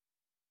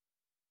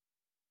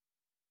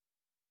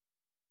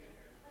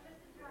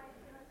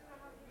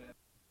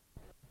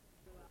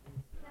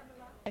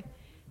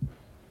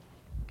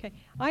Okay.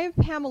 I am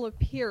Pamela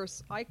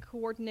Pierce. I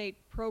coordinate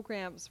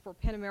programs for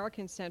Pan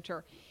American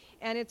Center.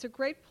 And it's a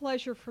great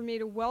pleasure for me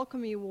to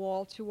welcome you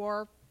all to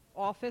our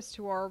office,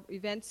 to our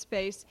event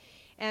space,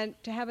 and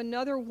to have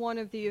another one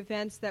of the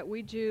events that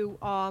we do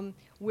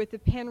with the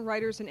Pen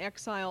Writers in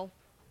Exile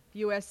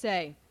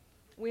USA.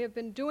 We have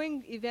been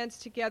doing events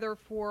together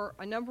for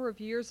a number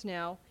of years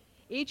now.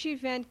 Each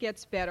event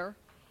gets better.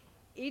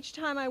 Each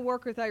time I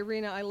work with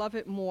Irina, I love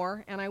it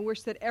more, and I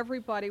wish that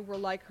everybody were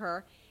like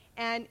her.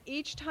 And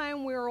each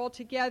time we're all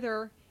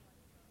together,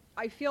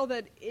 I feel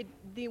that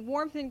the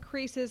warmth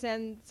increases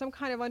and some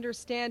kind of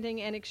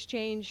understanding and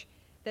exchange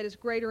that is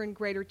greater and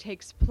greater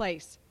takes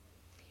place.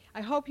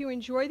 I hope you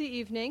enjoy the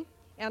evening,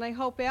 and I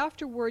hope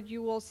afterward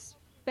you will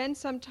spend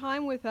some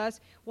time with us.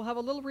 We'll have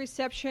a little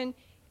reception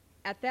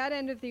at that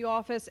end of the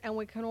office, and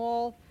we can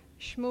all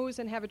schmooze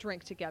and have a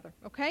drink together,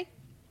 okay?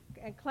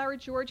 And Clara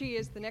Györgyey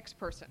is the next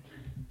person.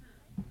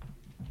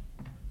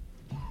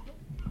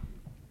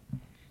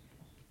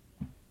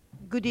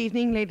 Good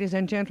evening, ladies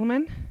and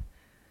gentlemen,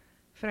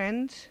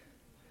 friends.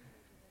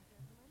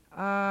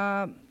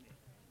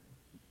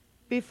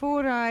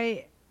 Before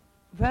I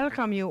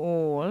welcome you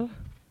all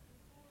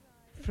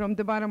from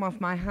the bottom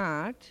of my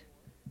heart,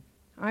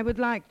 I would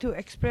like to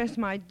express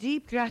my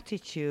deep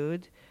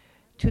gratitude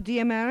to the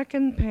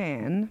American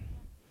Pen,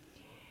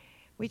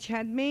 which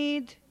had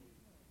made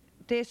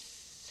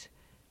this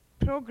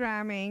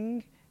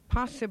programming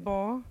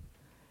possible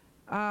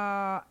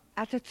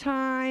at a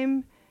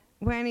time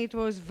when it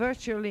was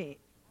virtually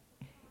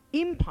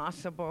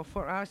impossible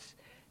for us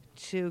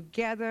to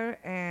gather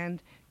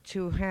and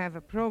to have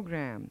a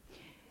program.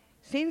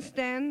 Since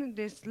then,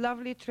 this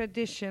lovely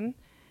tradition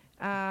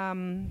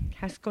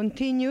has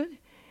continued,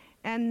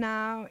 and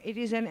now it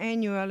is an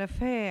annual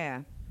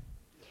affair.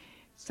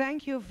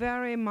 Thank you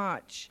very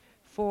much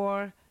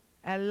for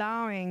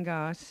allowing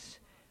us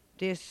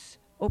this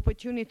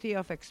opportunity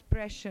of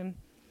expression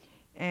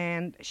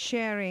and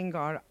sharing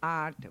our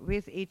art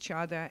with each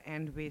other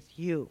and with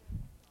you.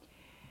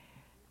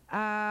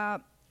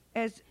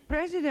 As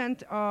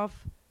president of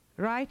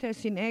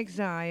Writers in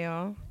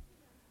Exile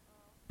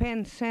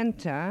Pen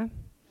Center,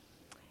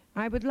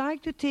 I would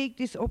like to take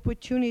this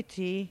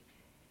opportunity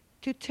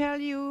to tell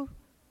you,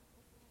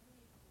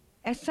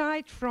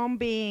 aside from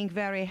being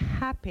very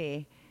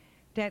happy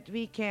that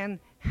we can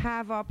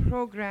have our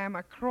program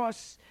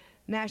across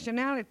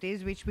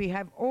nationalities, which we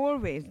have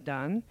always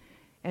done.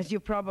 As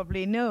you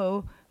probably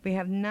know, we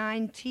have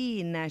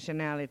 19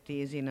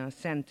 nationalities in our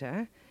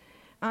center.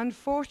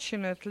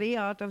 Unfortunately,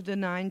 out of the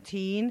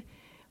 19,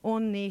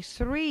 only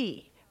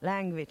 3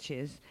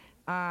 languages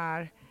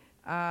are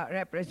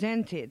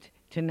represented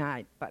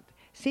tonight. But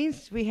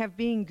since we have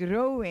been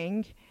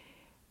growing,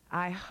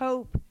 I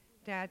hope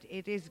that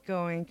it is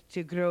going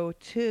to grow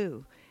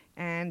too,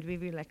 and we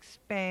will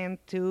expand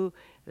to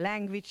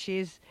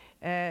languages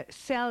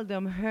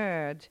seldom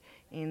heard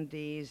in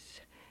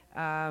these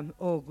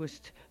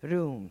August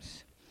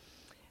rooms.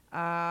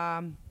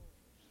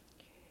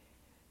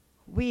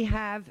 We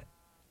have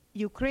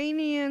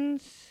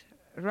Ukrainians,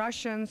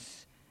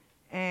 Russians,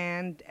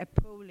 and a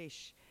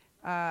Polish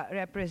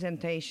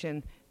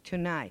representation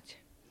tonight.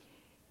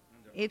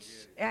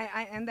 It's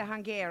and the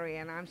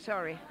Hungarian, I'm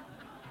sorry.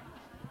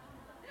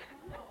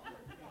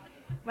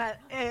 Well,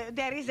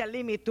 there is a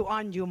limit to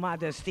undue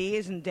modesty,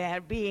 isn't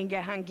there, being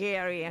a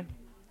Hungarian?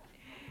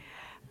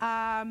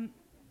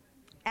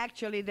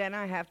 Actually, then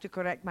I have to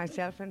correct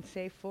myself and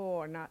say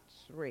 4, not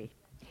 3.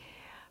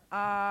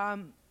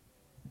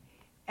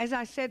 As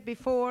I said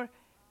before,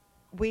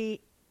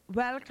 we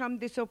welcome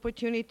this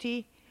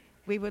opportunity.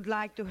 We would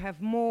like to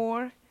have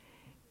more,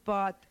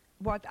 but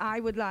what I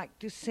would like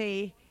to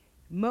say,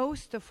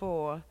 most of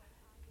all,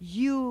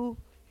 you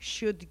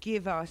should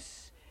give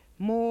us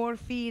more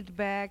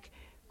feedback,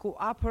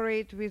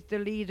 cooperate with the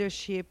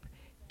leadership,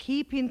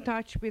 keep in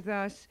touch with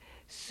us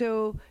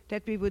so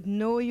that we would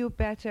know you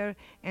better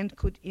and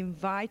could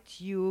invite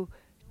you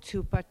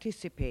to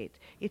participate.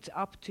 It's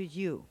up to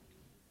you.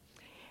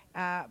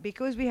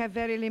 Because we have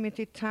very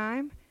limited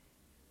time,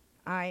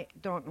 I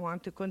don't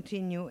want to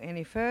continue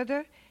any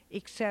further,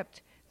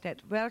 except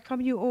that welcome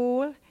you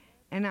all,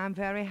 and I'm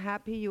very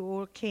happy you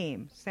all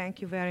came.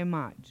 Thank you very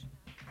much.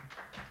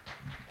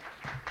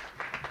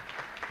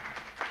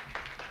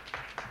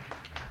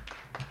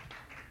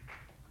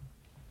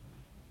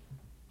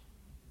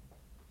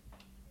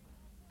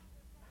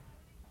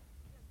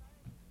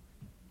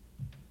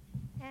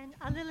 And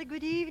a little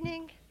good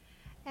evening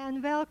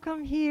and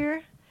welcome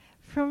here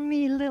from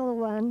me, little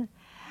one.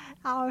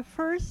 Our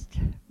first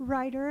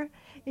writer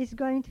is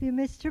going to be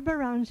Mr.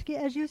 Baránszky.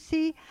 As you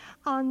see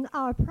on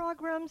our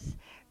programs,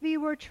 we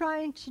were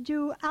trying to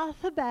do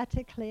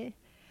alphabetically.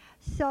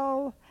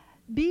 So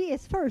B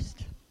is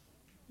first,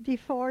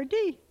 before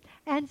D,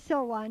 and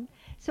so on.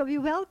 So we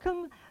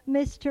welcome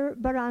Mr.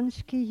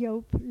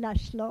 Baránszky-Jób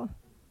László.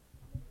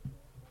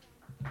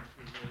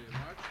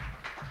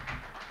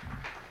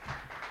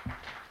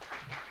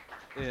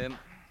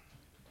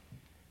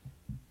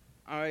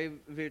 I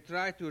will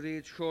try to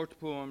read short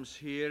poems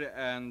here,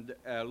 and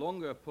a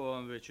longer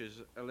poem, which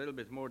is a little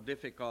bit more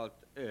difficult,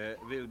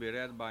 will be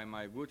read by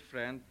my good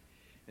friend,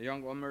 a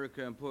young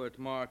American poet,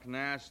 Marc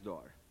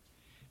Nasdor.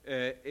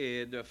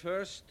 The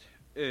first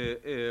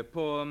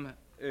poem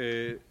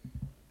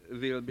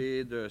will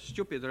be The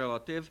Stupid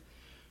Relative,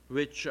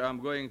 which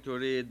I'm going to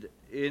read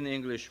in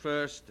English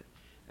first,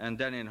 and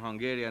then in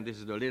Hungarian. This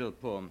is the little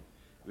poem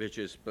which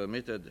is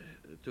permitted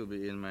to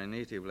be in my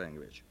native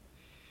language.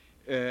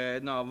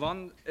 Now,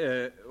 one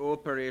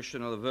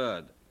operational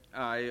word.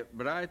 I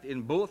write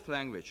in both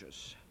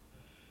languages,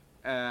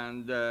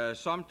 and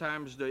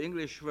sometimes the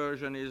English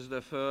version is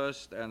the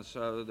first, and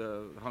so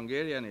the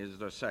Hungarian is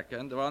the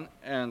second one,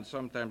 and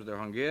sometimes the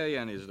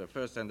Hungarian is the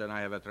first, and then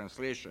I have a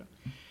translation.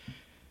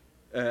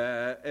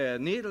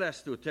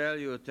 Needless to tell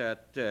you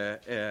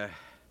that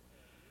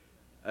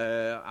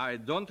I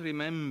don't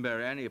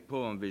remember any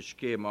poem which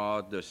came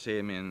out the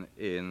same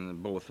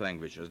in both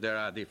languages. There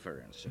are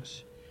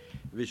differences,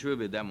 which will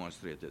be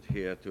demonstrated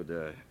here to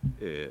the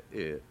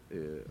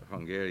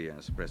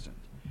Hungarians present.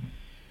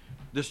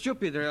 The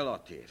stupid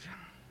relative.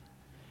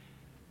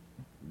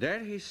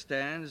 There he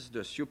stands,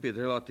 the stupid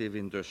relative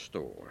in the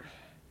store.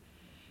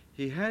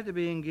 He had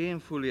been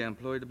gainfully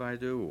employed by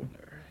the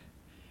owner.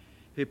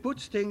 He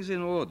puts things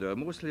in order,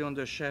 mostly on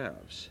the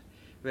shelves,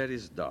 where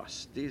is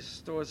dust. These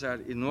stores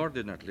are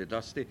inordinately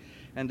dusty,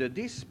 and the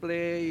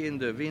display in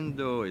the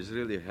window is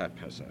really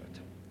haphazard.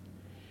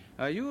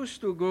 I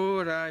used to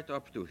go right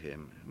up to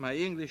him. My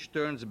English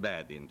turns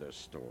bad in the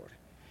store.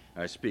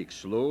 I speak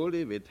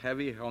slowly with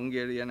heavy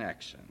Hungarian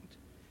accent.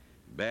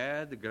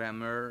 Bad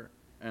grammar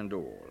and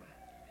all.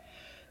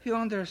 He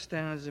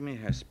understands me,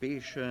 has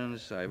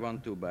patience. I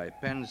want to buy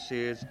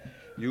pencils,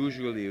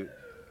 usually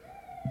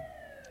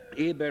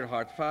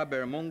Eberhard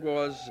Faber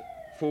Mongols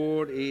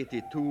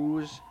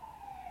 482s.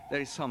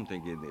 There is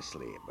something in this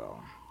label.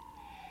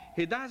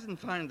 He doesn't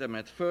find them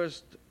at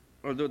first,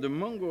 although the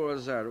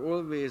Mongols are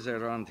always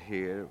around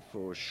here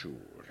for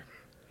sure.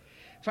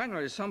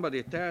 Finally,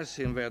 somebody tells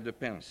him where the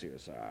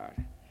pencils are.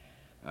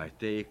 I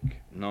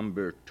take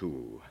number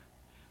 2.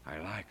 I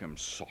like them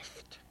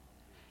soft.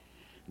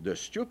 The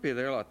stupid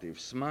relative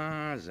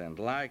smiles and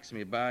likes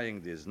me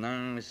buying these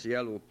nice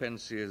yellow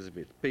pencils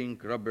with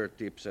pink rubber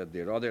tips at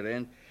their other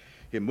end.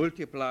 He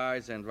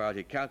multiplies, and while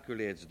he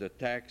calculates the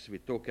tax, we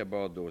talk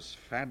about those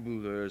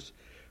fabulous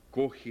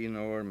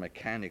Koh-i-Noor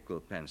mechanical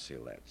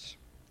pencilets.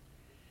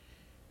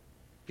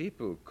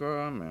 People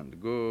come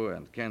and go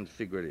and can't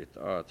figure it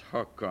out.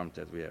 How come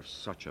that we have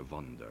such a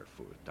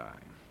wonderful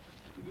time?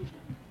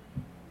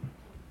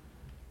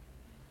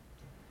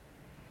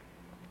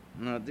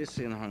 Now, this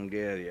in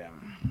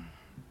Hungarian.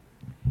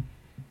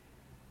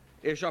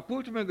 És a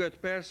pult mögött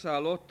persze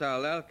ott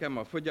áll lelkem,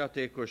 a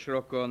fogyatékos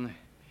rokon,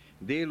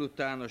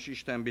 délutános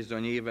Isten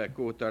bizony évek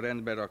óta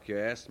rendbe rakja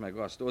ezt, meg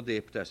azt,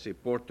 odébb teszi,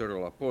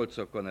 portorol a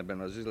polcokon, ebben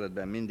az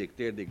üzletben mindig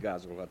térdig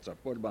gázolhatsz a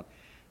porban,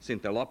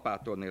 szinte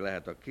lapátolni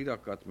lehet a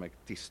kirakat, meg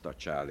tiszta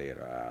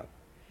csáléra áll.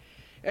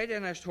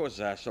 Egyenest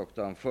hozzá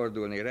szoktam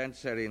fordulni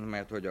rendszerint,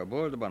 mert hogy a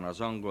boltban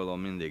az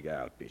angolom mindig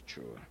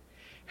elpicsul.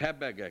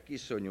 Hebegek,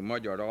 iszonyú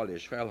magyar al-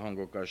 és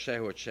felhangokkal,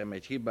 sehogy sem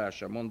egy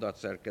hibás a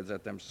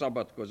mondatszerkezetem,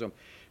 szabadkozom,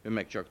 ő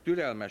meg csak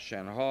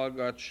türelmesen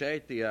hallgat,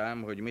 sejti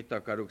ám, hogy mit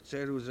akarok,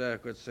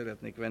 ceruzákat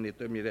szeretnék venni,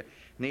 többnyire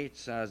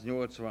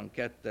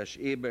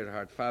 482-es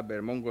Eberhard Faber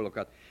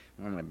mongolokat,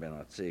 van ebben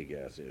a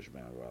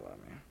cégjelzésben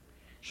valami.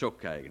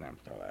 Sokáig nem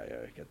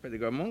találja őket.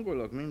 Pedig a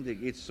mongolok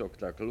mindig itt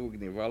szoktak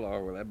lúgni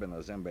valahol, ebben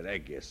az ember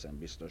egészen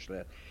biztos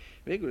lehet.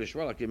 Végül is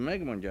valaki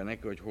megmondja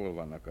neki, hogy hol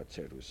vannak a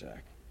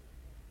ceruzák.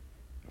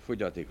 A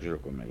fogyatékos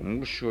rokon meg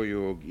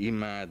mosolyog,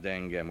 imád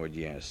engem, hogy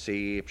ilyen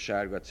szép,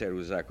 sárga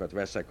ceruzákat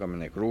veszek,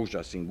 aminek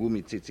rózsaszín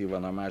gumicici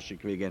van a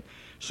másik végén,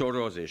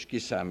 szoroz és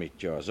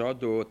kiszámítja az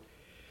adót.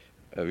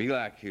 A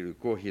világhírű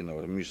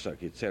Koh-i-Noor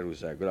műszaki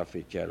ceruzák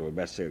grafitjáról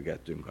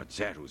beszélgettünk, a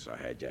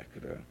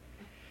ceruzahegyekről.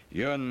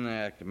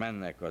 Jönnek,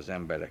 mennek az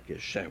emberek,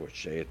 és sehogy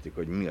se értik,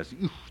 hogy mi az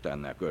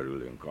Istennek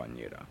örülünk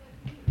annyira.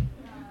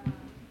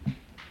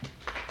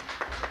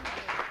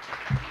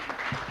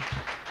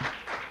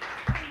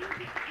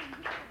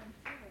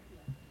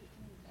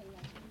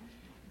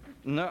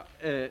 Now,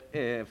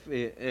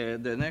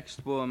 the next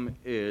poem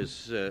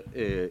is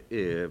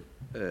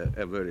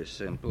a very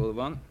simple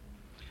one.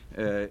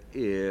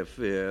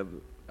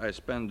 I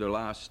spent the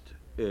last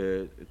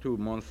 2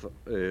 months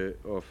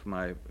of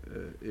my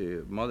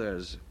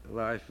mother's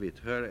life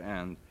with her,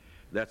 and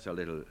that's a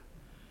little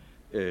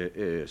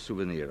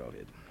souvenir of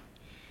it.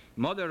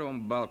 Mother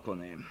on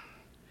balcony.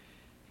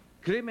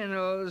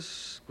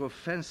 Criminals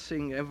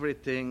confessing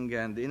everything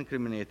and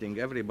incriminating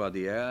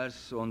everybody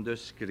else on the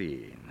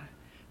screen.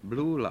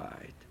 Blue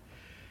light.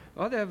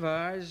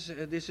 Otherwise,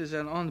 this is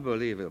an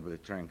unbelievably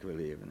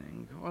tranquil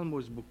evening,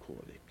 almost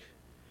bucolic.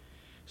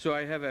 So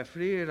I have a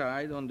free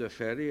ride on the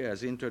ferry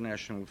as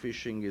international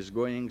fishing is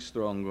going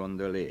strong on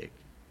the lake.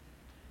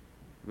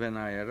 When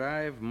I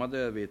arrive,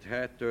 mother with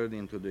head turned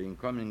into the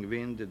incoming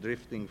wind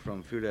drifting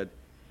from Füred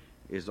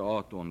is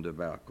out on the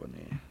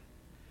balcony,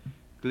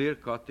 clear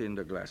cut in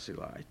the glassy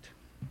light.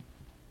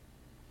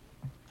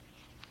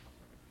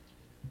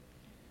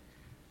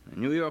 A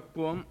New York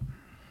poem,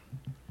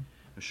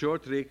 a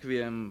short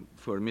requiem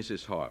for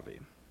Mrs. Harvey.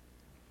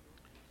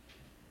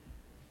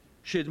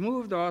 She'd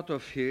moved out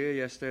of here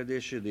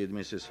yesterday, she did,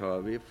 Mrs.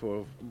 Harvey,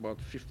 for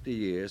about 50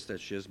 years that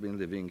she has been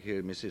living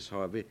here, Mrs.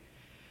 Harvey.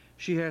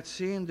 She had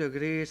seen the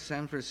great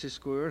San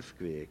Francisco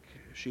earthquake.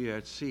 She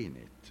had seen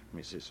it,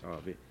 Mrs.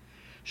 Harvey.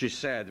 She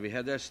said, we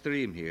had a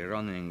stream here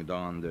running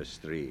down the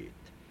street.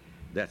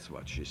 That's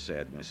what she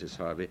said, Mrs.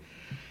 Harvey.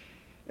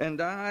 And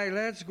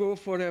let's go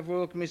for a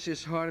walk,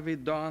 Mrs. Harvey,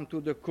 down to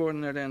the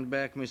corner and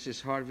back,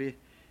 Mrs. Harvey.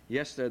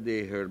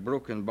 Yesterday, her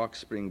broken box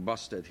spring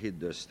busted hit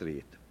the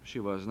street. She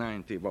was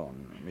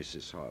 91,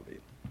 Mrs. Harvey.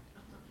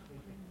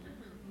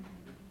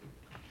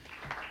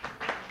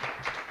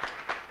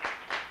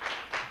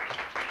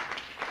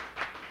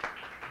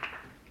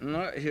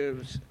 Now,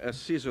 here's a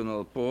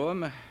seasonal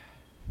poem.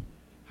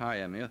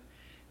 Hi, Emil.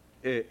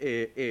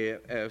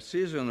 A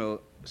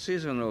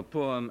seasonal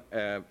poem,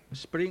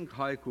 Spring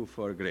Haiku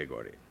for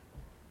Gregory.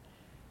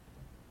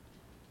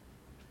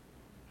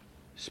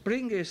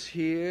 Spring is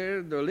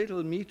here, the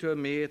little meter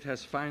maid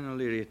has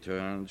finally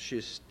returned.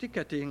 She's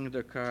ticketing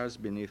the cars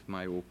beneath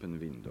my open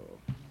window.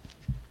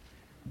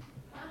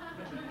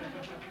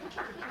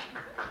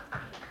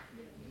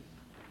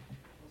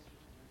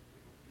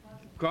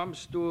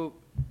 Comes to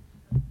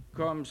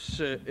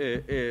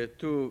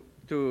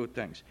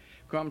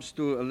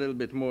a little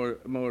bit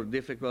more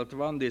difficult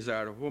one. These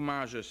are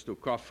homages to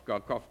Kafka.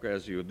 Kafka,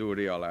 as you do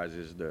realize,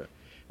 is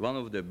one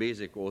of the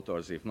basic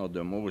authors, if not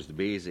the most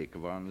basic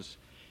ones,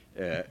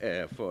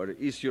 for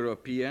East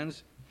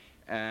Europeans.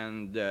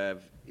 And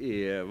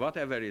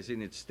whatever is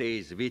in it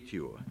stays with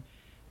you.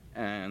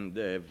 And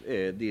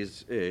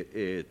these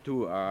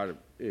two are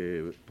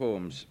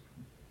poems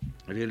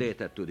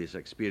related to this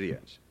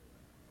experience.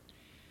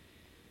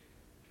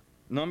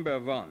 Number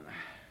 1,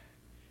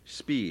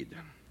 Speed.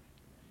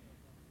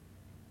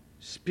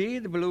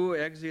 Speed blue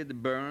exit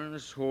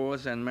burns,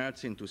 holes, and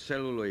melts into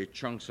celluloid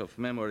chunks of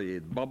memory.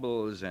 It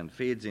bubbles and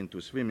fades into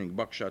swimming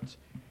buckshots.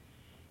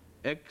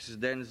 X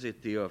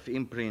density of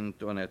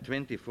imprint on a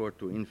 24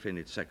 to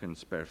infinite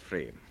seconds per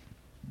frame.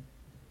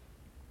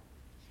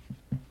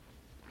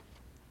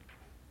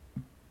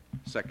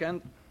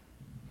 Second,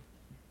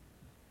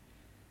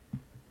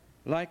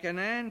 like an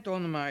ant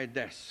on my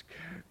desk,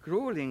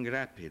 crawling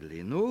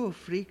rapidly, no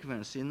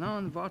frequency,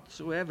 none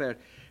whatsoever,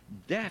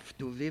 deaf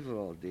to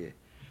Vivaldi.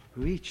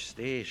 Which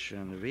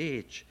station,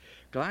 which?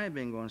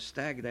 Climbing on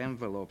stacked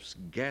envelopes,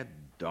 get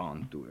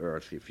down to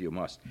earth if you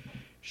must.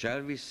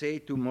 Shall we say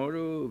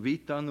tomorrow,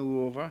 vita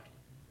nuova?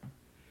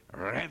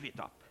 Rev it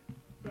up.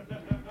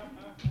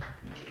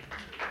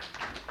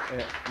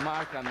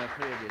 Mark, I'm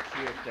afraid it's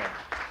your turn.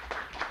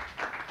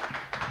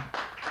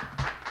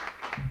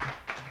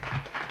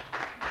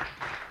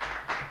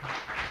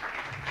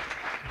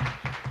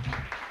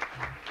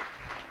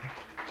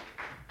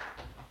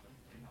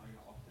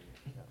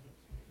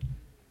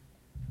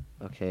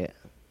 Okay.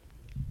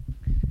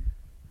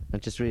 I'll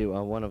just read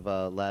one of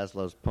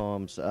Laszlo's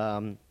poems.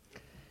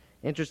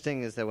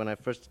 Interesting is that when I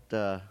first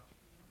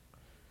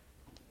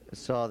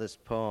saw this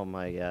poem,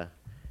 I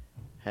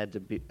had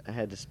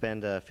to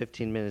spend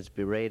 15 minutes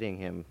berating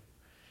him,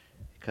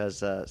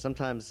 because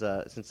sometimes,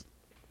 since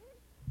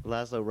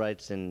László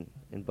writes in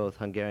both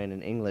Hungarian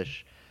and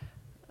English,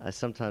 I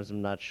sometimes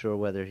am not sure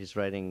whether he's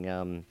writing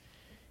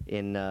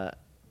in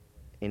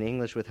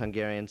English with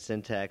Hungarian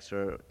syntax,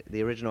 or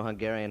the original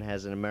Hungarian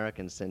has an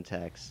American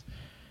syntax.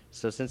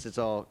 So since it's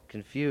all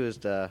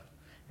confused,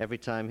 every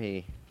time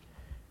he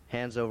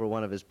hands over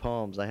one of his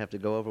poems, I have to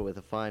go over with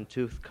a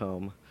fine-tooth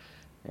comb.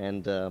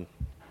 And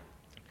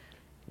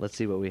let's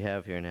see what we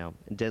have here now.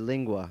 De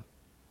lingua.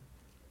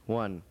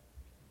 1.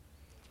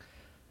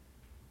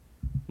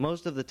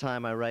 Most of the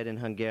time I write in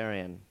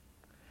Hungarian.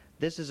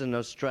 This is a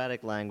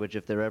nostratic language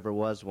if there ever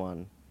was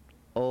one.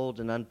 Old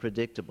and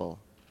unpredictable.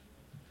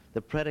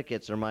 The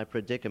predicates are my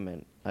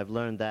predicament. I've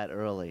learned that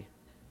early.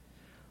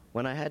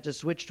 When I had to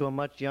switch to a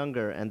much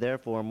younger and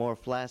therefore more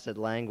flaccid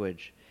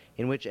language,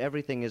 in which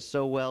everything is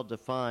so well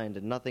defined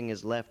and nothing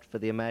is left for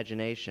the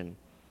imagination.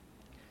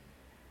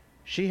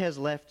 She has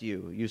left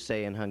you, you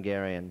say in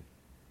Hungarian,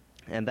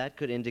 and that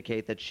could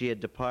indicate that she had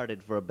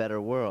departed for a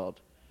better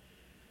world,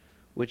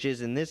 which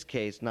is in this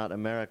case not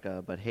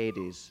America, but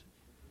Hades.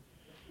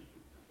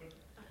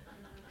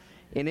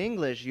 In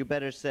English, you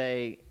better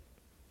say,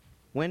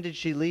 when did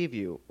she leave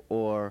you?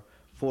 Or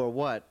for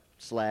what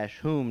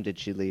 / whom did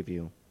she leave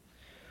you?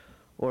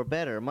 Or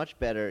better, much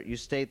better, you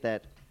state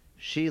that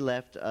she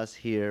left us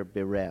here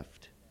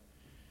bereft.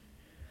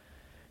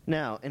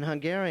 Now, in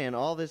Hungarian,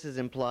 all this is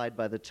implied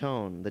by the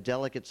tone, the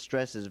delicate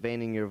stresses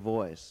veining your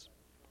voice.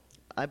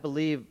 I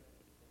believe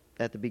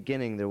at the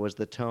beginning there was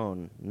the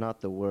tone, not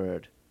the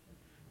word.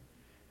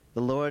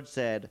 The Lord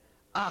said,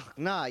 "Ach,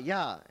 na,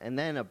 ja," and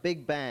then a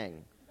big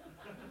bang.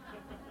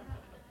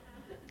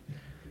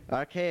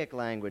 Archaic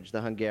language,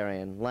 the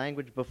Hungarian,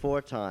 language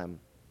before time.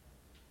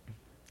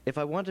 If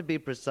I want to be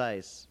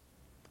precise,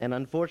 and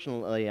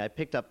unfortunately I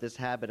picked up this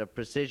habit of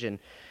precision,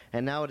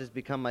 and now it has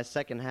become my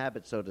second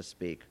habit, so to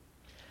speak.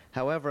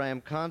 However, I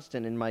am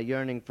constant in my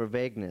yearning for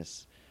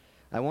vagueness.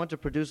 I want to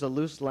produce a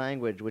loose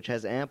language which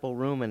has ample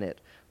room in it,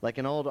 like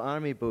an old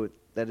army boot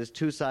that is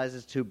 2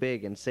 sizes too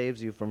big and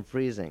saves you from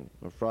freezing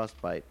or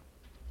frostbite.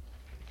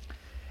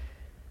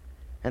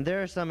 And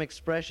there are some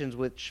expressions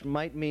which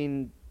might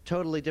mean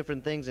totally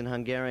different things in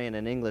Hungarian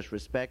and English,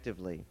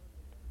 respectively.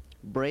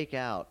 Break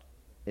out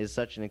is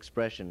such an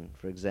expression,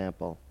 for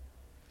example.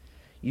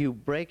 You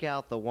break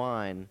out the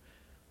wine,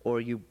 or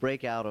you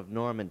break out of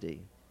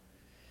Normandy.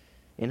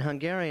 In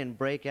Hungarian,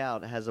 break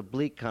out has a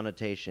bleak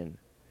connotation.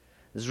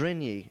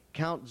 Zrínyi,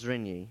 Count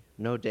Zrínyi,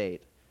 no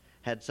date,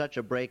 had such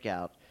a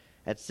breakout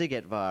at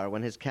Szigetvár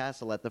when his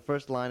castle at the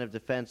first line of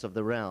defense of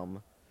the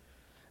realm,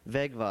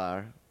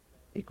 Végvár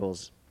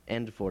equals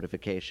end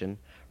fortification,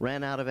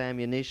 ran out of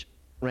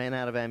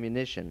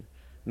ammunition,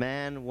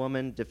 man,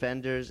 woman,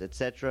 defenders,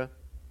 etc.,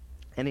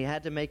 and he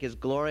had to make his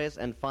glorious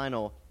and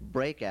final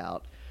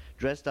breakout,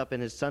 dressed up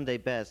in his Sunday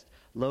best,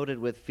 loaded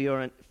with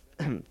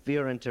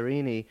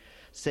Fiorentinari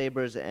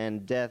sabers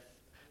and death,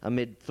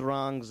 amid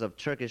throngs of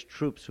Turkish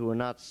troops who were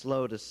not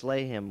slow to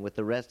slay him with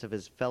the rest of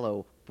his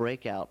fellow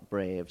breakout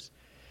braves.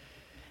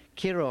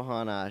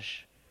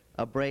 Kirohanás,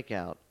 a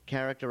breakout,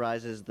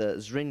 characterizes the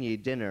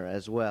Zrínyi dinner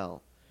as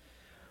well,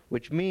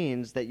 which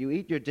means that you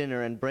eat your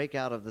dinner and break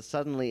out of the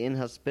suddenly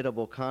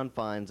inhospitable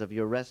confines of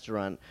your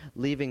restaurant,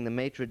 leaving the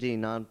maitre d'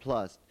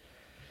 nonplussed.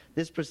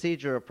 This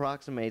procedure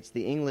approximates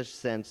the English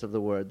sense of the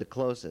word the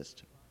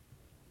closest.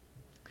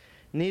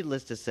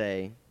 Needless to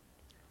say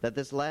that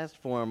this last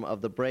form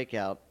of the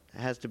breakout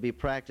has to be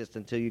practiced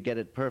until you get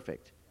it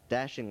perfect,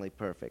 dashingly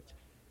perfect.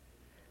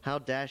 How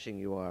dashing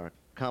you are,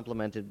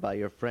 complimented by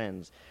your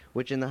friends,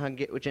 which in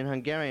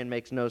Hungarian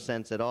makes no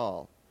sense at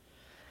all.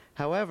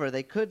 However,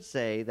 they could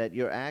say that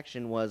your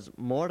action was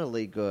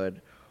mortally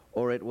good,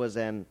 or it was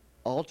an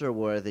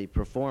altar-worthy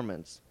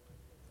performance.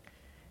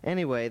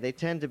 Anyway, they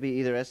tend to be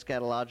either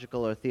eschatological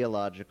or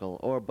theological,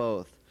 or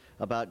both,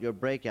 about your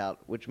breakout,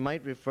 which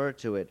might refer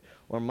to it,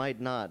 or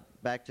might not,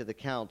 back to the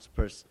Count's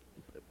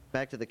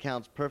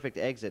perfect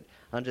exit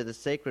under the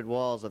sacred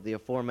walls of the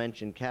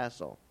aforementioned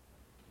castle.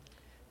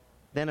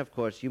 Then, of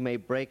course, you may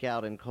break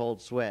out in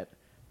cold sweat,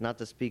 not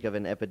to speak of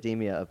an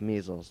epidemia of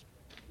measles.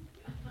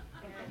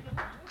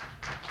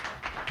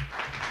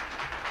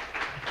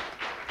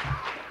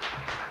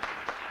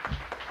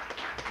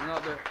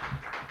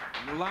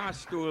 The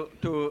last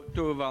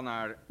two one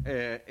are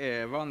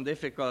one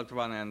difficult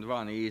one and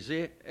one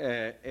easy.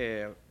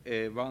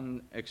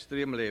 One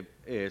extremely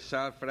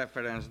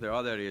self-reference, the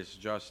other is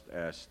just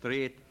a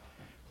straight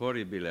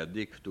horribile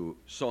dictu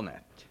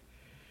sonnet.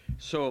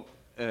 So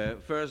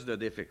first the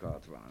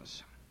difficult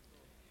ones.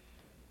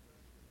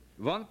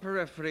 One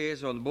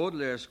paraphrase on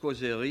Baudelaire's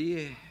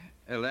causerie,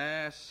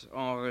 hélas,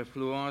 en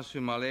refluant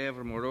sur ma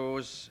lèvre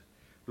morose,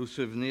 le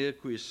souvenir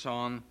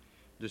cuisant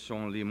de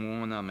son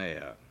limon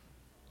amer.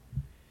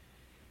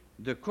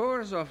 The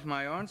course of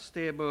my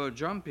unstable,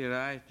 jumpy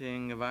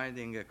writing,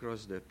 winding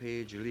across the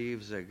page,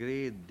 leaves a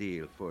great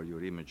deal for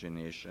your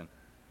imagination.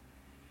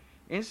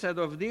 Instead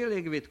of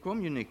dealing with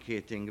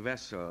communicating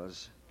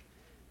vessels,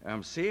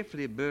 I'm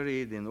safely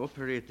buried in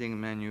operating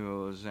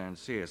manuals and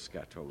sales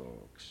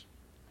catalogs.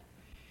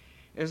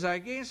 As I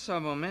gain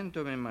some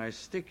momentum in my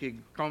sticky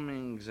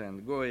comings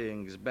and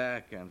goings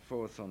back and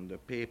forth on the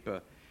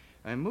paper,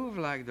 I move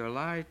like the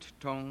light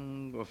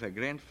tongue of a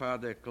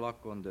grandfather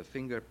clock on the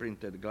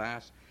fingerprinted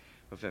glass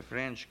of a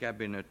French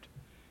cabinet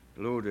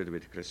loaded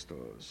with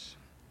crystals.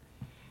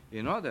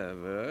 In other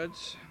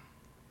words,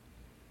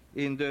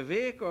 in the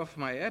wake of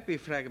my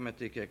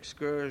epiphragmatic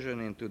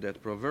excursion into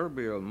that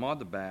proverbial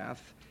mud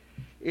bath,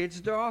 it's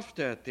the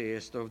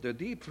aftertaste of the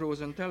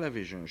deep-frozen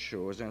television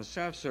shows and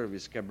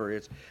self-service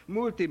cabarets,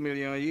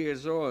 multi-million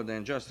years old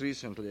and just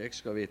recently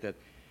excavated.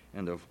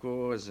 And of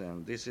course,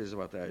 and this is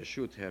what I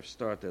should have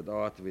started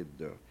out with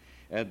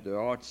at the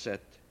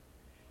outset,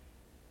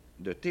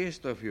 the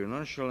taste of your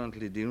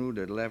nonchalantly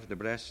denuded left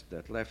breast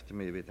that left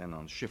me with an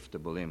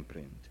unshiftable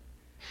imprint,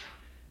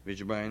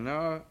 which by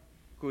now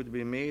could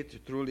be made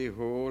truly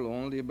whole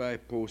only by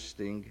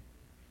posting,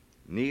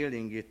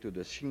 nailing it to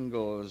the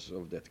shingles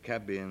of that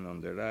cabin on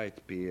the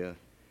right pier,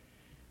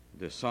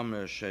 the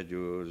summer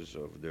schedules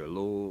of the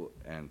low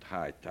and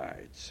high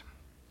tides.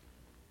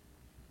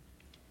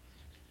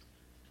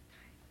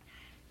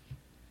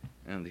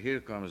 And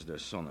here comes the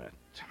sonnet.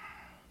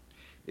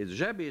 It's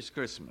Zsebi's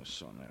Christmas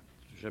sonnet.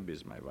 Zsebi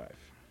is my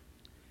wife.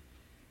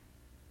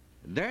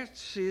 That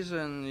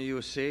season,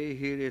 you say,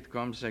 here it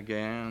comes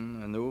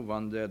again. No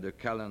wonder the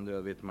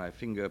calendar with my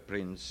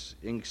fingerprints,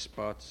 ink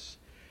spots,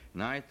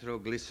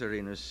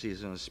 nitroglycerinous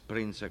season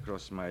sprints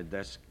across my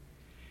desk.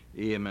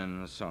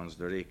 Amen sounds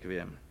the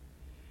requiem.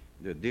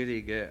 The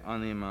dirige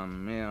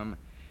animam meam.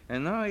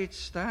 And now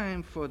it's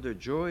time for the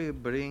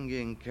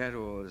joy-bringing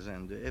carols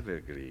and the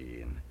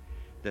evergreen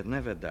that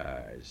never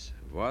dies.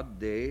 What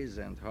days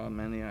and how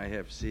many I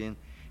have seen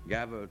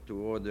gathered to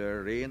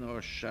order, rain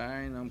or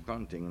shine, I'm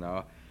counting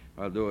now,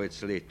 although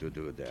it's late to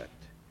do that.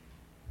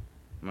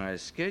 My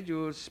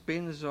schedule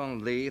spins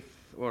on lathe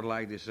or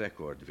like this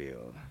record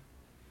wheel.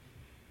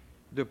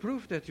 The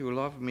proof that you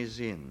love me is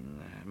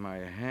in my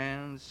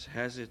hands'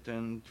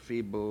 hesitant,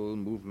 feeble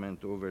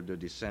movement over the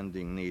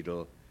descending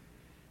needle,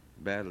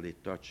 barely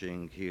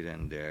touching here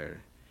and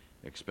there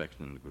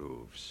expectant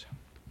grooves.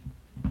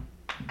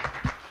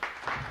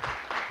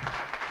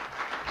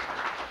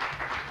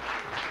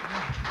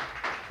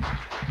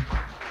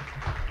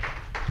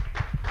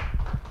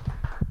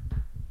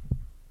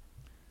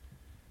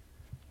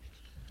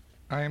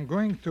 I am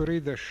going to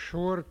read a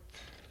short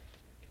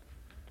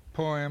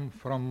poem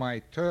from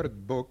my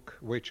third book,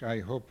 which I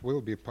hope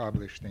will be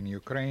published in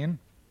Ukraine.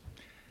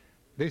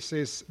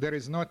 There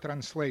is no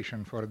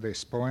translation for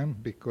this poem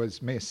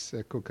because Miss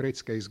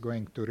Kukrytska is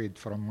going to read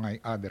from my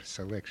other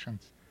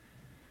selections.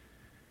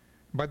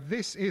 But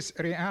this is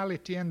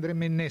reality and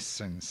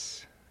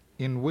reminiscence,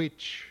 in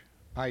which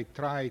I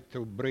try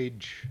to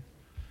bridge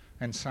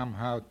and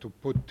somehow to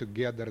put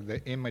together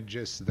the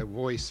images, the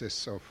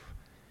voices of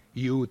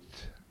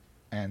youth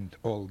and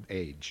old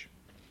age.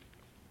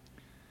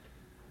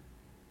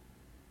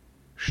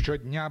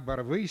 Щодня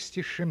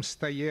барвистішим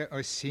стає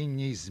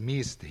осінній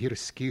зміст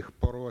гірських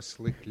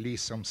порослих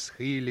лісом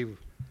схилів.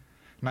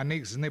 На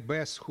них з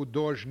небес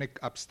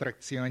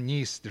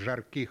художник-абстракціоніст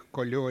жарких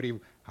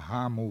кольорів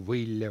гаму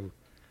вилляв.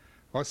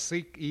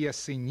 Осик і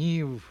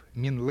ясенів,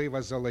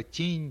 мінлива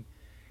золотінь,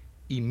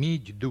 і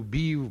мідь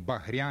дубів,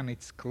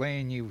 багрянець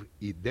кленів,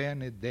 і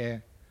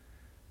де-не-де,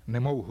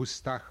 немов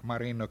густа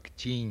хмаринок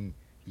тінь,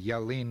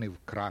 ялини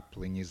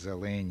вкраплені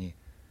зелені.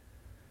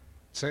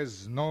 Це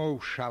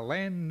знов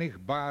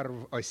шалених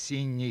барв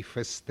осінній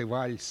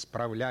фестиваль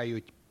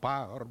справляють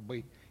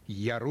пагорби,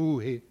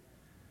 яруги.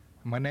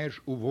 Мене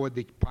ж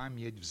уводить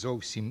пам'ять в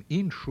зовсім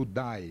іншу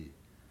даль.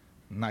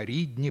 На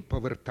рідні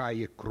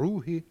повертає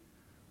круги,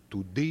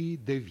 туди,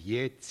 де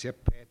в'ється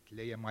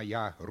петляє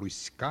моя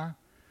грузька,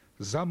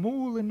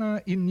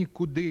 замулена і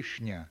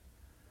нікудишня.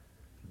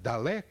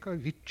 Далека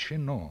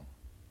відчино,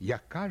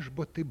 яка ж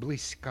бо ти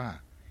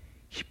близька,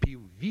 й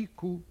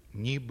піввіку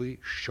ніби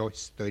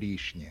щось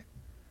торішнє.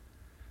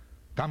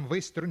 Там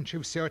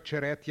виструнчився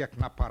очерет, як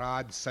на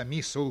парад,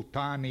 самі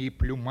султани і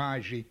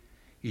плюмажі,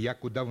 і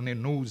як у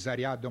давнину за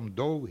рядом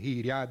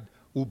довгий ряд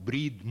у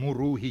брід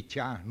муруги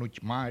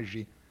тягнуть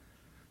мажі.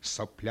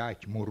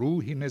 Соплять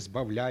муруги, не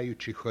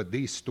збавляючи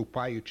ходи,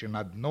 ступаючи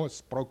на дно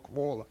з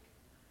проквола.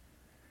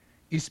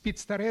 Із-під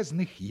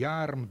старезних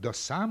ярм до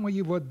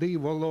самої води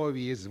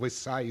воловії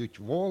звисають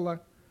вола,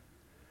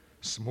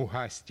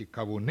 смугасті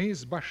кавуни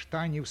з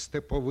баштанів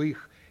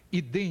степових,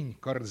 і динь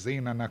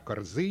корзина на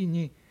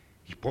корзині,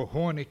 й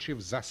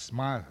погоничів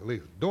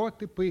засмаглих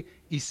дотипи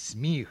і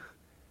сміх,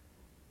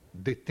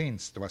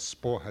 дитинства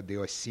спогади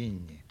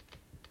осінні.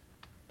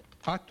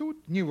 А тут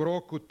ні в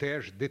року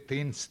теж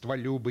дитинства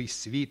любий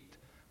світ,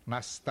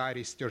 на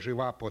старість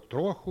ожива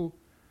потроху,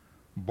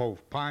 бо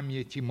в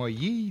пам'яті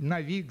моїй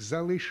навік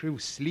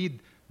залишив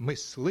слід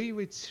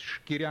мисливець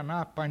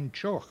шкіряна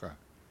панчоха.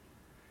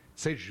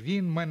 Це ж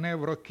він мене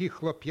в роки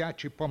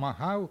хлоп'ячі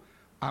помагав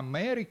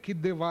Америки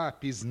дива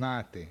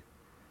пізнати.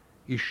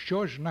 І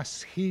що ж на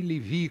схилі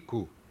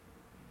віку?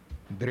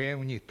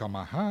 Древній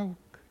томагавк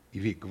і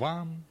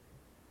вігвам,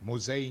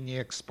 музейні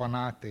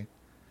експонати.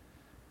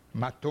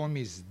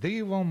 Натомість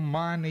дивом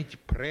манить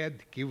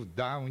предків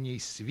давній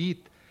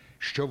світ,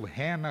 що в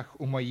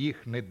генах у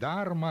моїх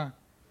недарма,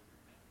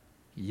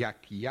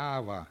 як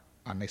ява,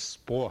 а не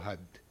спогад,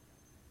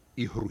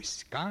 і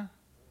грузька,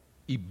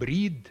 і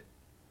брід,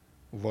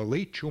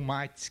 воли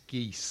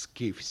чумацький,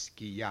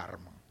 скіфський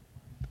ярмо.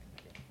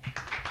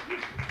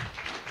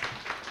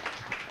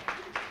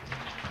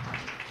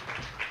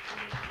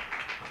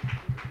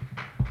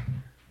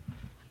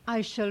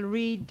 I shall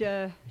read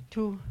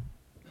two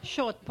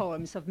short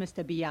poems of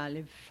Mr.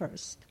 Bilajiw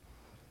first.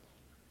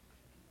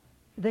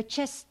 The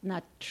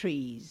Chestnut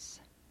Trees.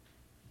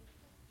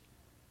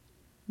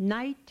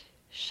 Night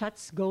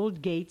shuts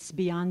gold gates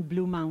beyond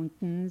blue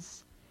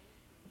mountains,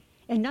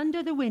 and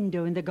under the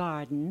window in the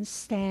garden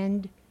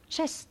stand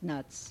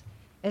chestnuts,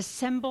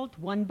 assembled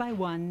one by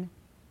one,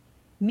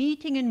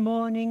 meeting in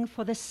mourning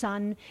for the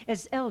sun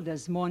as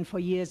elders mourn for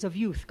years of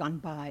youth gone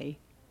by.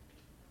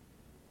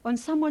 On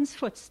someone's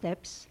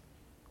footsteps,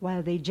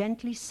 while they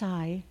gently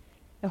sigh,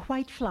 a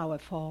white flower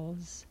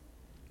falls,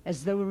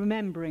 as though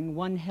remembering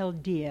one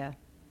held dear.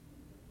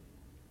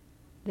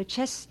 The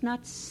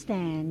chestnuts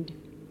stand,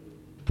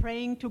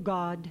 praying to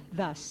God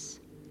thus: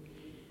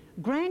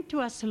 "Grant to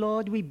us,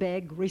 Lord, we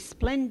beg,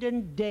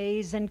 resplendent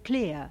days and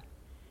clear.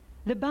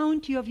 The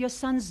bounty of your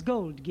Son's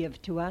gold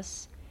give to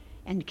us,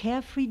 and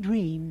carefree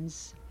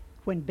dreams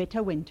when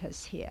bitter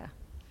winter's here."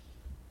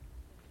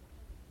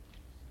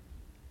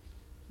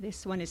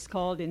 This one is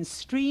called "In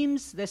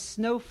Streams the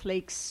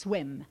Snowflakes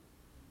Swim."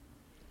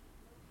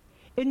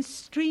 In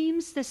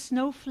streams the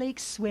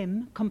snowflakes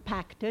swim,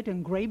 compacted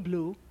and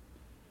gray-blue,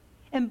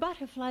 and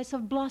butterflies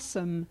of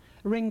blossom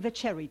ring the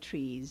cherry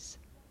trees.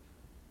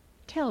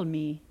 Tell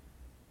me,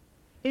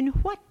 in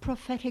what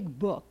prophetic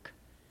book,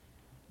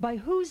 by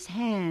whose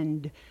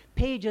hand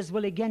pages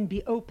will again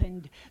be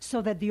opened,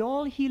 so that the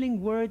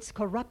all-healing word's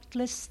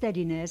corruptless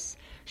steadiness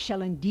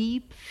shall in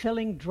deep,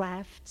 filling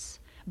draughts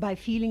by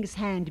feeling's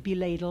hand be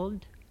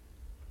ladled?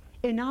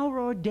 In hour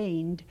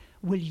ordained,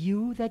 will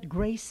you that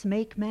grace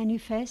make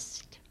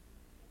manifest?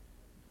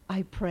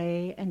 I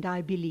pray and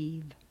I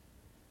believe.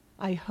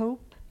 I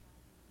hope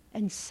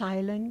and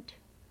silent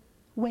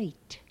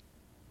wait.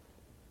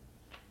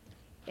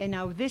 And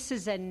now this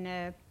is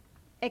an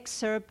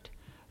excerpt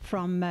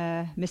from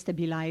Mr.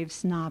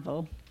 Bilajiw's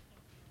novel.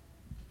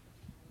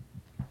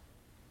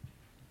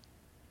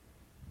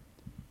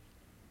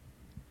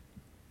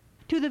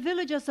 To the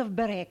villagers of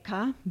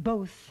Bereka,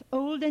 both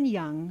old and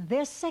young,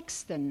 their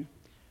sexton,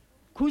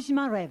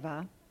 Kuzma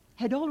Reva,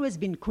 had always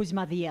been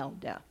Kuzma the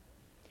Elder.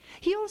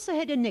 He also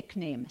had a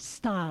nickname,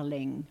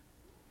 Starling.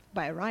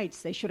 By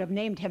rights, they should have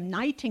named him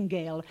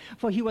Nightingale,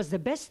 for he was the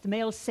best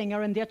male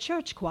singer in their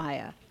church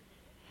choir.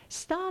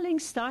 Starling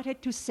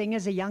started to sing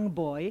as a young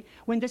boy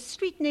when the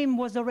street name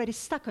was already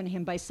stuck on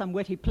him by some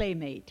witty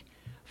playmate,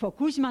 for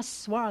Kuzma's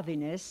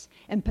swarthiness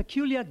and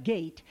peculiar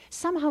gait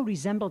somehow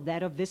resembled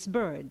that of this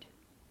bird.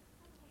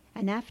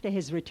 And after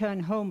his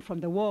return home from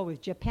the war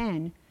with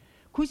Japan,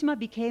 Kuzma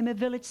became a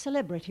village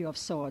celebrity of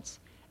sorts,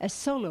 a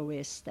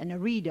soloist and a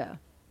reader.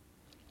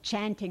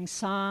 Chanting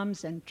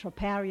psalms and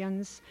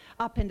troparions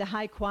up in the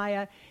high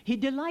choir, he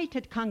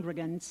delighted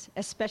congregants,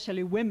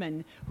 especially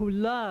women, who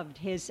loved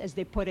his, as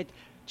they put it,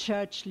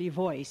 churchly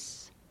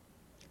voice.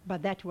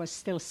 But that was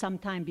still some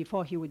time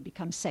before he would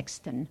become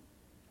sexton.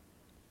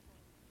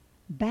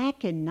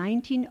 Back in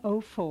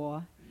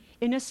 1904,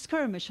 in a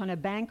skirmish on a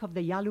bank of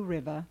the Yalu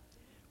River,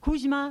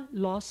 Kuzma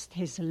lost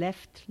his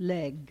left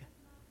leg.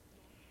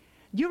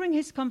 During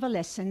his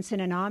convalescence in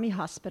an army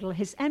hospital,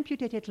 his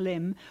amputated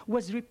limb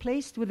was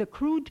replaced with a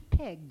crude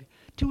peg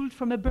tooled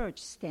from a birch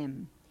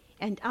stem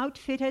and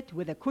outfitted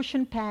with a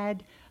cushion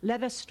pad,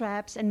 leather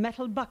straps, and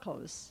metal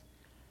buckles,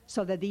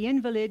 so that the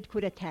invalid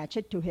could attach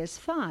it to his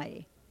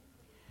thigh.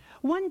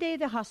 One day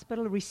the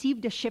hospital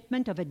received a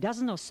shipment of a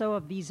dozen or so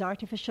of these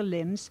artificial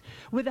limbs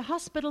with a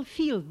hospital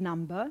field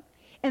number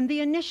and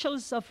the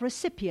initials of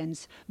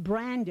recipients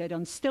branded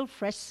on still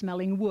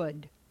fresh-smelling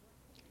wood.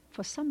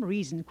 For some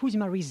reason,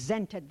 Kuzma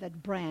resented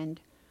that brand,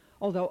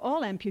 although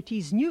all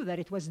amputees knew that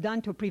it was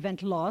done to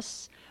prevent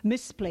loss,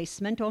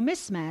 misplacement, or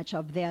mismatch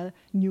of their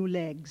new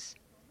legs.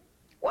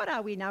 "What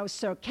are we now,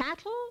 sir,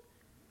 cattle?"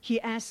 he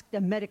asked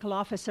a medical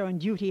officer on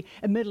duty,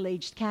 a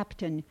middle-aged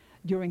captain,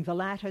 during the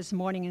latter's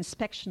morning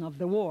inspection of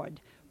the ward,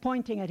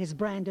 pointing at his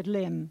branded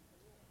limb.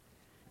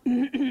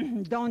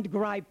 "Don't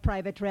gripe,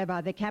 Private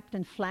Reva," the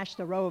captain flashed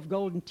a row of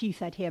golden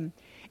teeth at him.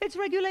 "It's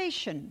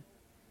regulation,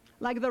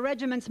 like the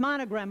regiment's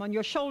monogram on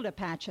your shoulder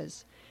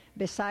patches.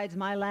 Besides,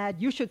 my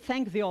lad, you should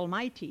thank the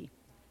Almighty.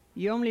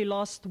 You only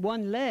lost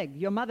one leg.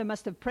 Your mother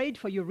must have prayed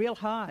for you real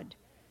hard."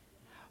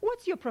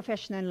 "What's your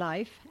profession in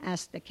life?"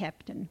 asked the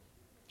captain.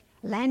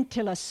 "Land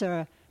tiller,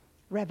 sir,"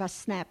 Reva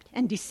snapped,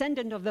 "and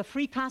descendant of the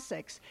free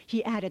Cossacks,"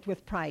 he added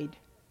with pride.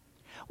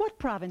 "What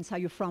province are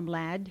you from,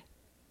 lad?"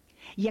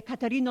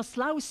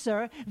 "Yekaterinoslav,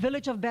 sir,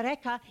 village of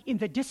Bereka in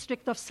the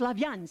district of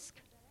Slavyansk."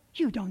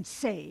 "You don't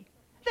say.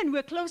 Then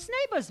we're close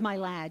neighbors, my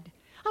lad.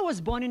 I was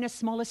born in a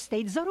small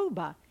estate,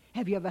 Zaruba.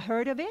 Have you ever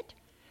heard of it?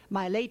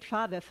 My late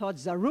father thought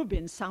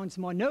Zarubin sounds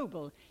more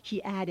noble,"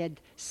 he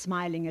added,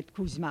 smiling at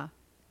Kuzma.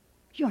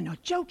 "You're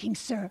not joking,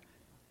 sir."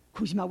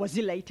 Kuzma was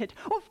elated.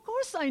 "Of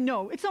course I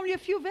know. It's only a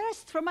few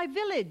versts from my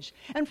village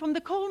and from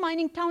the coal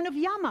mining town of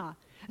Yama.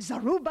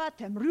 Zaruba,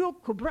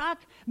 Temryuk, Kubrak,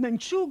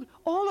 Menchug,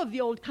 all of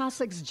the old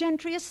Cossacks'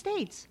 gentry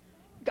estates.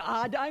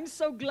 God, I'm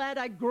so glad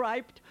I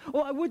griped,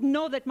 or I wouldn't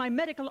know that my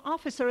medical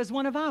officer is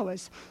one of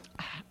ours.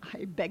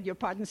 I beg your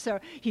pardon,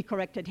 sir," he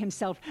corrected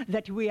himself,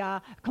 "that we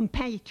are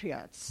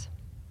compatriots."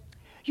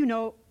 "You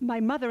know, my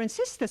mother and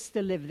sister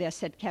still live there,"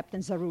 said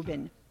Captain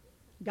Zarubin.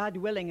 "God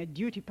willing, and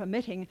duty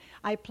permitting,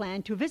 I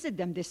plan to visit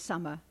them this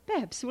summer.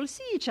 Perhaps we'll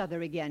see each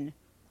other again."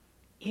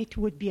 "It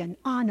would be an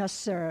honor,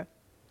 sir."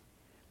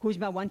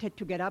 Kuzma wanted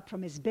to get up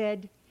from his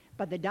bed,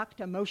 but the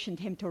doctor motioned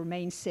him to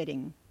remain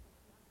sitting.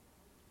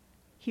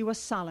 He was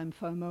solemn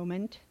for a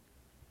moment,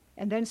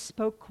 and then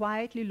spoke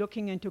quietly,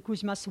 looking into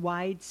Kuzma's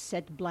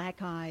wide-set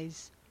black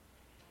eyes.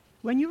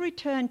 "When you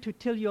return to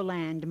till your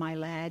land, my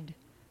lad,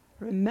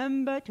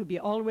 remember to be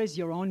always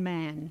your own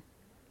man.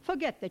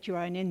 Forget that you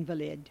are an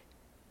invalid.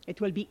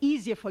 It will be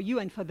easier for you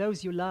and for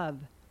those you love.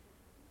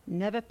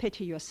 Never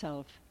pity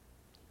yourself,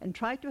 and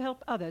try to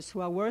help others who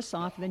are worse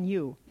off than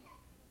you.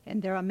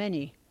 And there are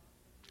many.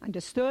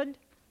 Understood?"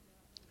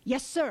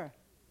 "Yes, sir."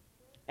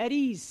 "At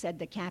ease," said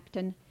the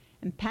captain,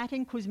 and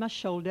patting Kuzma's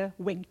shoulder,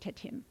 winked at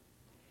him.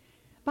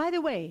 "By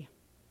the way,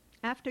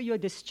 after you're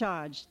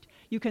discharged,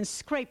 you can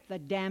scrape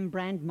that damn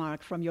brand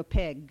mark from your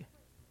peg."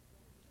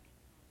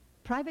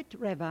 Private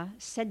Reva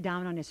sat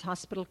down on his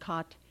hospital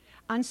cot,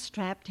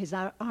 unstrapped his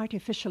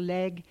artificial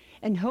leg,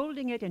 and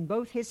holding it in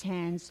both his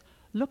hands,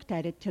 looked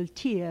at it till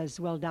tears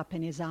welled up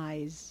in his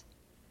eyes.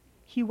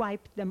 He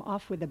wiped them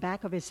off with the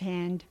back of his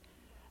hand,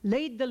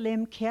 laid the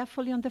limb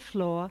carefully on the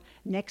floor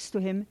next to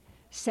him,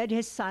 said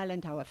his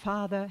silent Our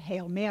Father,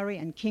 Hail Mary,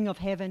 and King of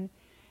Heaven,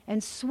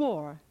 and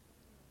swore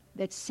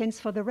that since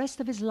for the rest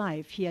of his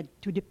life he had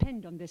to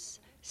depend on this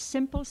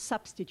simple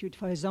substitute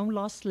for his own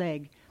lost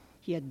leg,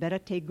 he had better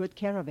take good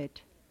care of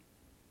it.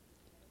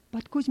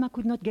 But Kuzma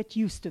could not get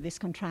used to this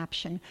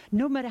contraption,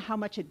 no matter how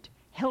much it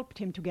helped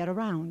him to get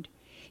around.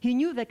 He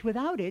knew that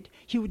without it,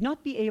 he would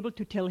not be able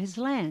to till his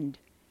land,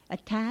 a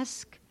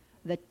task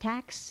that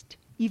taxed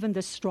even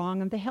the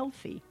strong and the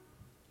healthy.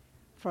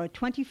 For a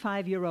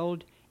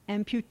 25-year-old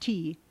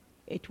amputee,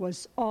 it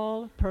was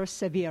all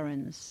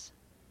perseverance.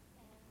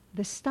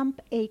 The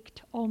stump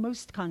ached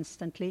almost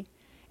constantly,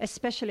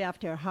 especially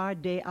after a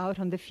hard day out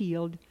on the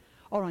field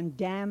or on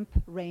damp,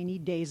 rainy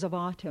days of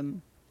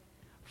autumn.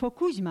 For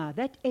Kuzma,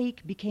 that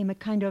ache became a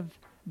kind of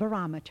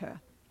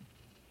barometer.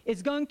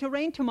 "It's going to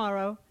rain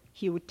tomorrow,"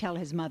 he would tell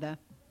his mother.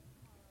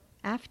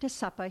 After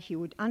supper, he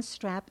would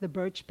unstrap the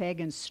birch peg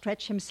and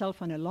stretch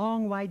himself on a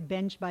long white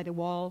bench by the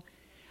wall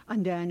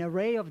under an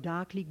array of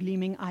darkly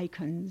gleaming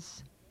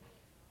icons.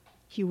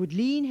 He would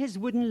lean his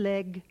wooden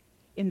leg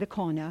in the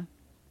corner.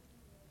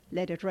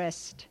 "Let it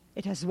rest.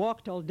 It has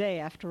walked all day,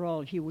 after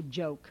all," he would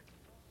joke.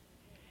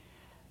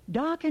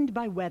 Darkened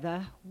by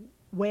weather,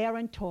 wear,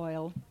 and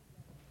toil,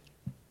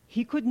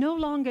 he could no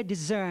longer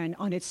discern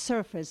on its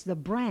surface the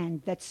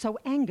brand that so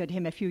angered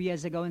him a few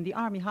years ago in the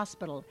army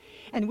hospital,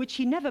 and which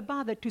he never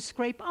bothered to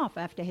scrape off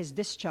after his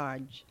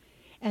discharge,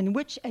 and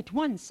which at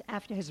once,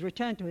 after his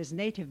return to his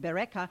native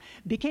Bereka,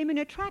 became an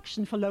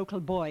attraction for local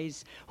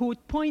boys who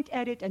would point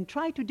at it and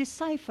try to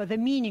decipher the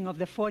meaning of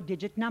the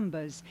 4-digit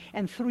numbers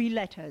and 3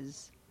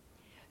 letters.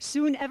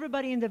 Soon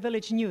everybody in the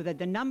village knew that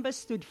the numbers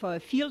stood for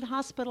a field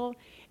hospital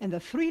and the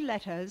 3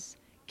 letters,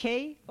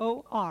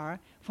 K-O-R,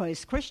 for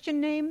his Christian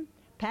name,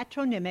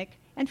 patronymic,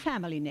 and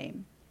family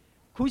name,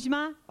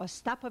 Kuzma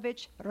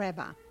Ostapovich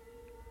Reva.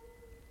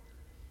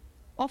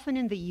 Often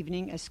in the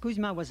evening, as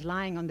Kuzma was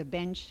lying on the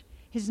bench,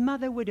 his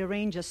mother would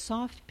arrange a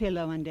soft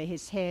pillow under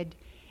his head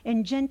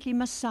and gently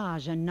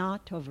massage a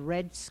knot of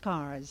red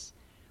scars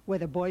where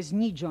the boy's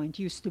knee joint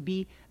used to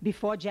be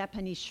before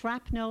Japanese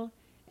shrapnel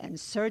and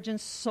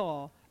surgeon's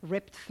saw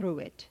ripped through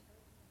it.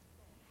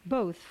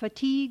 Both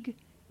fatigue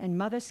and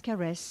mother's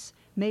caress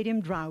made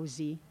him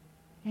drowsy,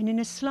 and in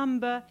a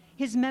slumber,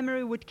 his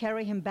memory would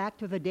carry him back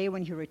to the day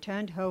when he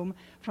returned home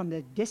from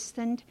the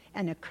distant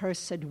and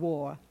accursed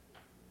war.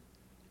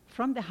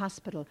 From the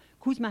hospital,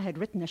 Kuzma had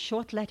written a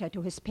short letter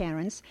to his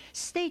parents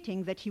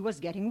stating that he was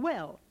getting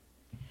well.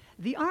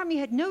 The army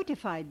had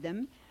notified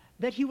them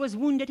that he was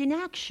wounded in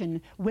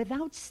action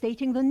without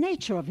stating the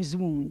nature of his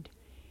wound,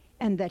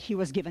 and that he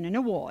was given an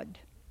award.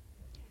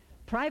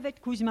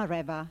 Private Kuzma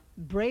Reva,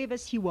 brave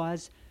as he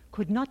was,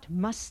 could not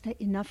muster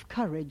enough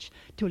courage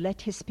to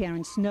let his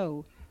parents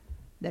know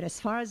that as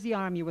far as the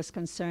army was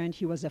concerned,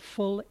 he was a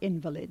full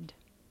invalid.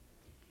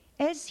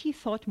 As he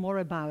thought more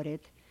about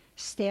it,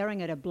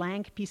 staring at a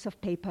blank piece of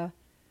paper,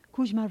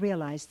 Kuzma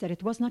realized that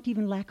it was not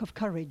even lack of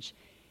courage.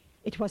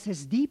 It was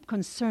his deep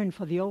concern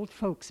for the old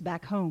folks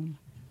back home.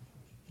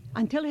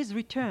 Until his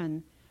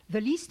return,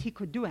 the least he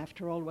could do,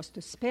 after all, was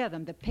to spare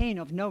them the pain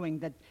of knowing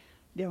that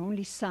their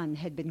only son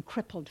had been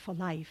crippled for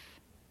life.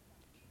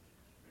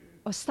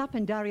 Ostap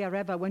and Daria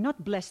Reva were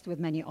not blessed with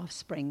many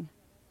offspring.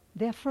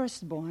 Their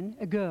firstborn,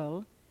 a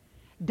girl,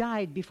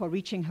 died before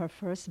reaching her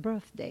first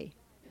birthday.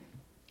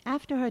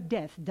 After her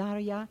death,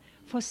 Daria,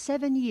 for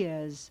 7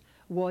 years,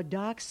 wore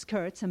dark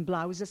skirts and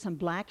blouses and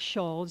black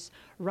shawls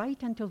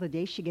right until the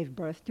day she gave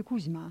birth to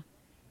Kuzma.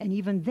 And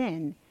even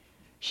then,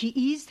 she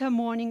eased her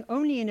mourning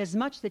only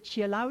inasmuch that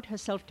she allowed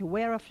herself to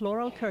wear a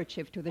floral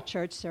kerchief to the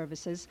church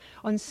services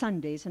on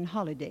Sundays and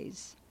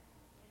holidays.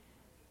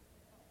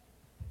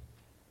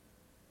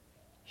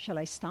 Shall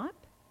I stop?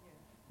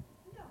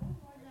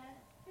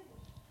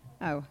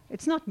 Oh,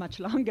 it's not much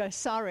longer,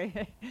 sorry.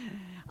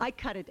 I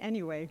cut it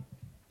anyway.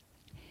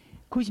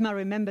 Kuzma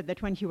remembered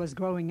that when he was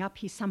growing up,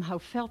 he somehow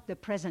felt the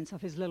presence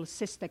of his little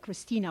sister,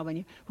 Christina,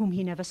 whom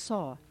he never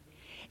saw.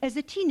 As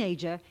a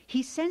teenager,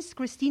 he sensed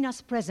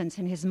Christina's presence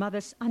in his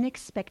mother's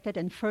unexpected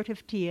and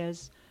furtive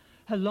tears,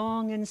 her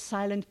long and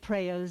silent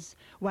prayers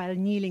while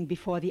kneeling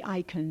before the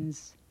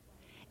icons.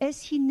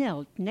 As he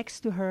knelt next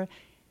to her,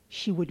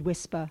 she would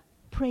whisper,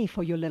 "Pray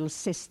for your little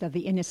sister,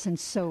 the innocent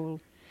soul.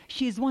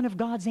 She is one of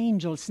God's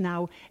angels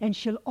now, and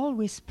she'll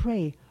always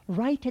pray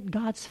right at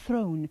God's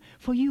throne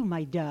for you,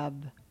 my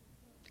dove."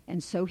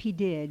 And so he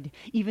did,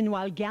 even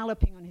while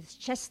galloping on his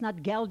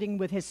chestnut gelding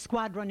with his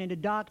squadron in a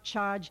dark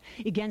charge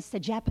against a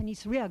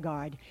Japanese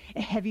rearguard,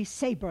 a heavy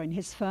saber in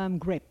his firm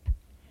grip.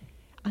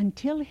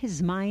 Until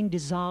his mind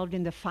dissolved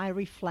in the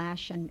fiery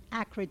flash and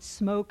acrid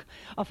smoke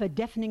of a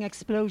deafening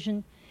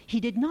explosion, he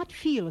did not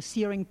feel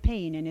searing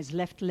pain in his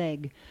left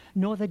leg,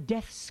 nor the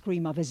death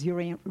scream of his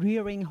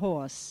rearing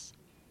horse.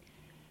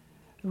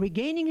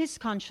 Regaining his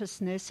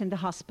consciousness in the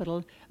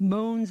hospital,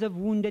 moans of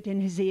wounded in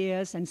his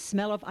ears and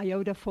smell of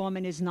iodoform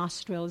in his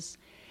nostrils,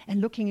 and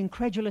looking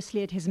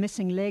incredulously at his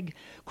missing leg,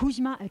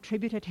 Kuzma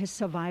attributed his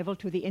survival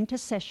to the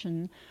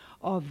intercession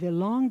of the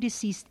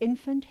long-deceased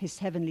infant, his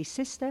heavenly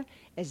sister,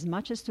 as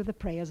much as to the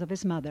prayers of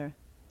his mother.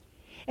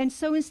 And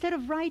so instead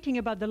of writing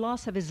about the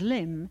loss of his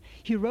limb,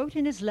 he wrote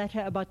in his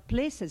letter about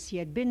places he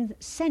had been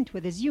sent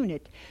with his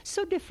unit,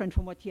 so different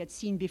from what he had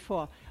seen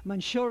before,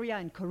 Manchuria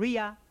and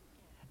Korea.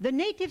 "The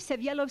natives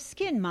have yellow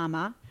skin,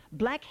 Mama,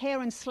 black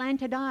hair and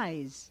slanted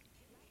eyes.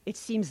 It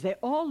seems they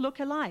all look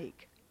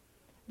alike.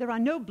 There are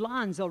no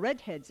blondes or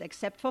redheads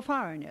except for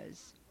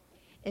foreigners.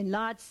 In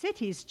large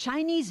cities,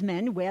 Chinese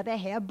men wear their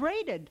hair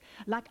braided,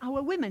 like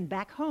our women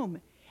back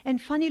home,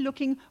 and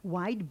funny-looking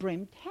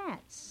wide-brimmed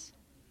hats.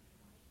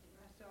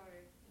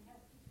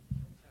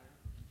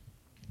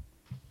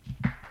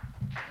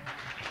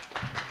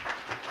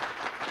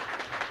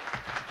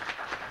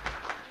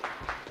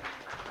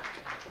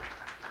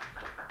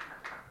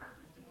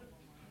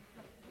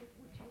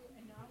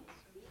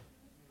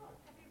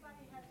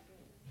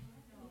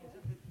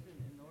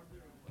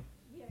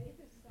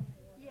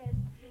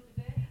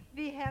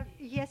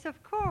 Yes,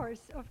 of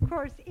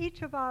course,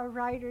 each of our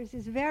writers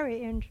is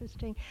very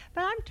interesting,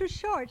 but I'm too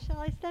short. Shall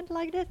I stand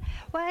like this?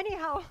 Well,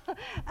 anyhow,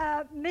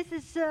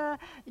 Mrs.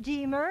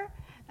 Deemer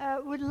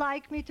would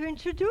like me to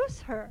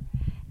introduce her.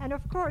 And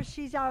of course,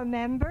 she's our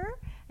member,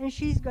 and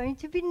she's going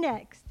to be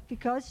next,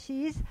 because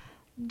she's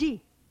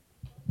D.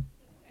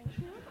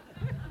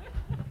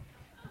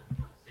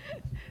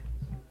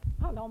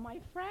 Hello, my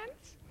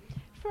friends.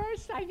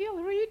 First, I will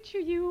read to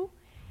you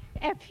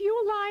a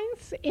few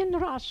lines in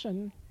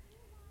Russian.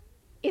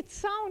 It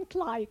sounds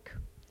like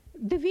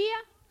 «Две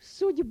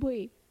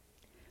судьбы».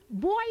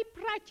 Бой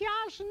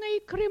протяжный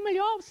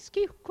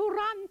кремлевских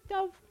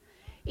курантов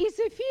из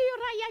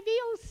эфира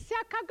явился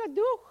как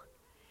дух,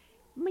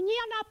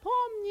 мне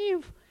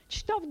напомнив,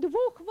 что в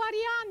двух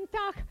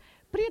вариантах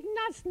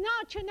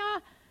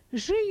предназначена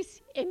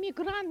жизнь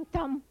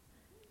эмигрантам.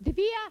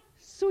 Две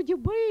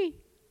судьбы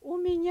у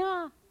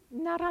меня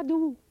на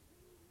роду.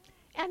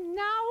 And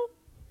now,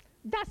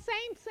 the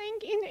same thing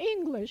in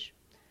English.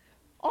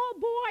 Oh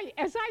boy,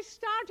 as I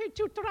started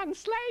to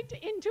translate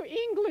into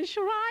English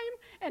rhyme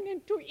and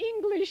into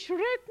English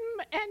rhythm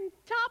and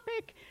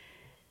topic,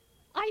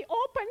 I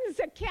opened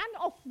the can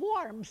of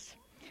worms.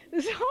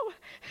 So,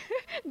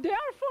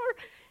 therefore,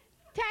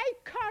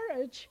 take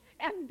courage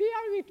and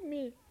bear with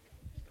me.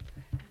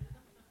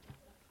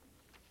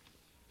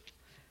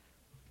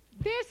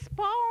 This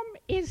poem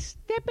is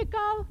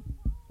typical.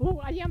 Oh,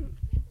 I am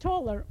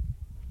taller.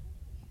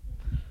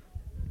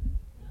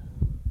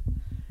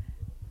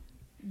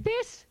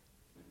 This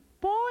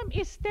poem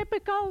is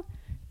typical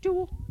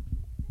to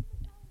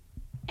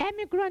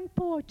emigrant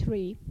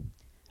poetry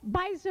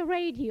by the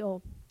radio.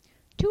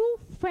 Two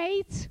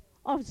fates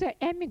of the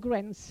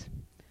emigrants.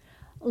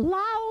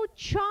 Loud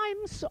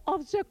chimes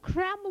of the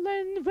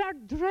Kremlin were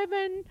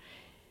driven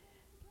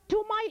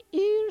to my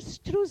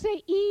ears through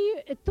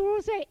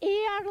the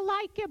air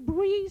like a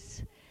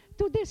breeze,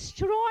 to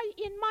destroy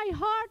in my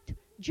heart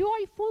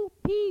joyful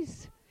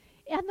peace,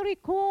 and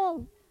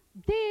recall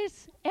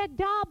this a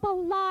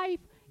double life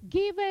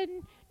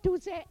given to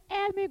the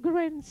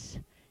emigrants,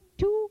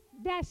 two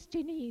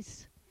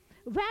destinies.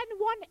 When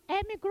one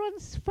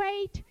emigrant's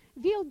fate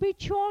will be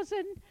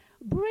chosen,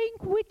 bring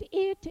with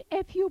it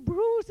a few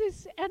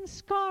bruises and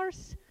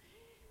scars,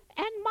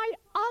 and my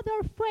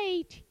other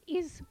fate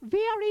is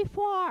very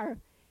far,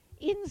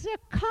 in the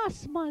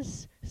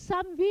cosmos,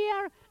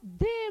 somewhere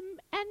dim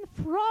and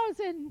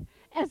frozen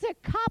as a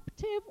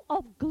captive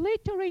of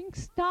glittering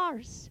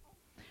stars.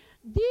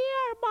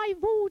 There my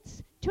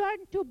woods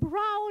turn to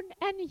brown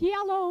and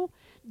yellow,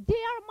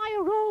 there my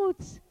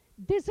roads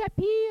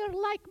disappear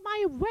like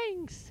my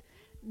wings.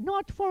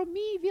 Not for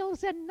me will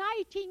the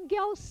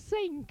nightingale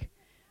sing.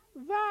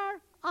 Where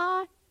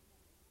are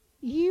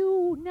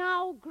you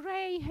now,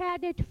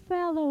 gray-headed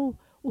fellow,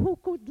 who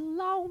could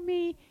lull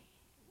me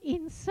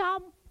in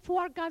some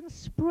foregone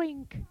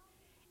spring?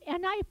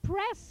 And I,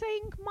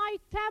 pressing my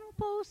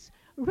temples,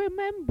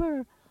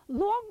 remember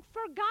long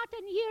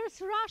forgotten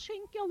years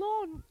rushing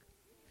along.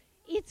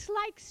 It's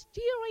like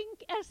steering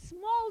a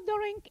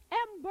smoldering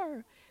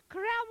ember.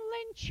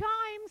 Kremlin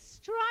chimes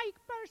strike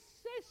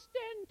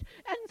persistent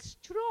and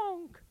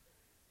strong.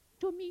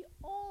 To me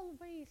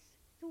always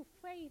two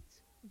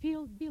fates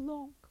will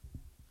belong.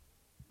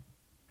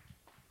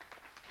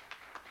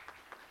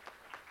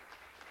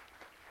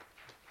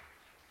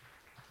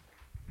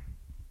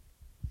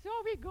 So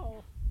we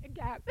go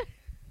again.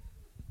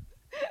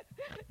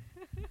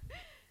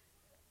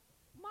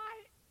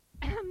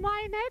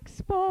 My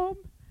next poem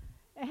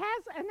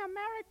has an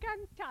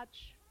American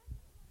touch.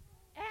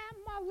 A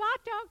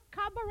mulatto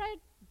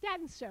cabaret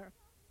dancer.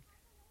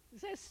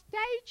 The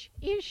stage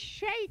is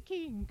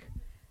shaking.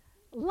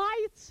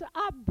 Lights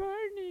are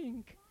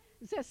burning.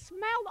 The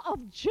smell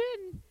of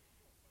gin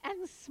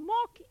and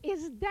smoke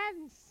is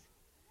dense.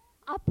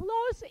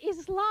 Applause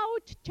is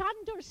loud,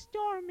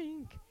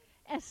 thunderstorming.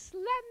 A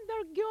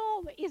slender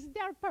girl is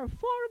there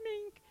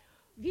performing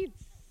with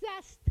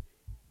zest,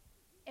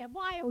 a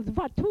wild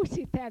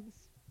Watusi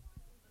dance.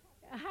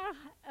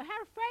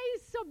 Her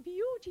face so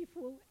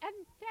beautiful and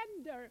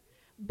tender,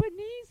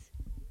 beneath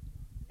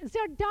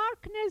their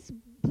darkness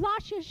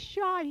blushes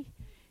shy.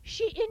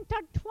 She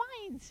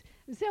intertwines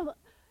the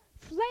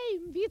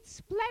flame with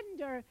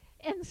splendor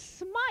and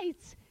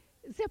smites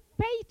the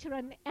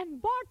patron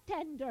and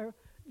bartender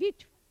with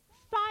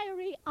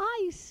fiery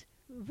eyes,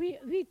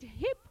 with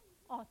hip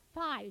or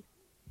thigh.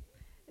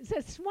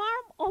 The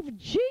swarm of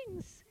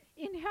gins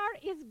in her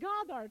is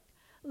gathered,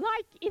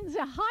 like in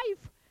the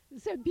hive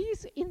the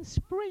bees in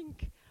spring.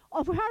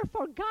 Of her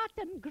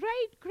forgotten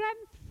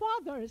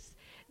great-grandfathers,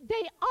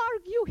 they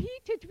argue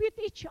heated with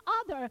each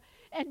other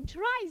and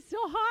try so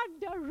hard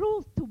their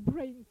rule to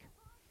bring.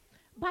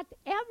 But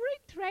every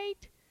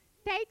trait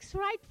takes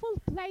rightful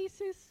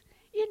places,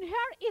 in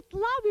her it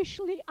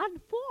lavishly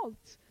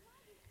unfolds.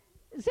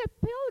 The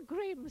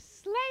pilgrims,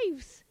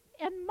 slaves,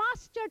 and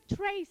master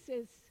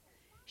traces.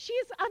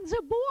 She's on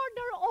the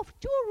border of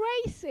two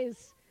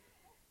races,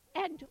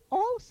 and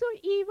also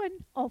even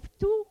of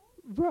two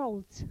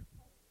worlds.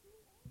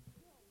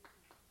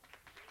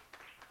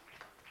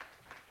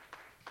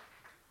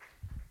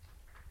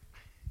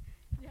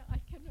 Yeah, I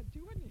cannot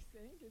do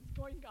anything. It's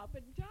going up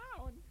and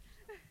down.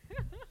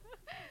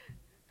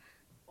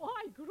 Oh,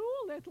 I grew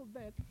a little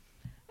bit.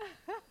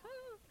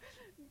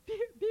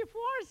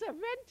 Before the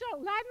winter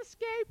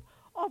landscape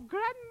of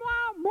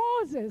Grandma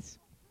Moses,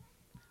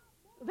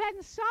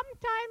 when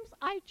sometimes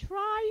I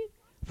try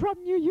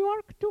from New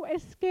York to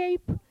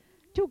escape,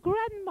 to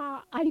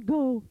Grandma I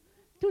go,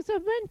 to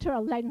the winter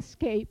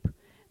landscape.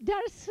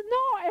 There's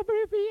snow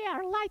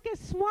everywhere, like a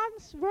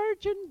swan's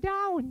virgin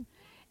down,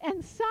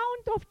 and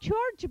sound of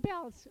church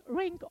bells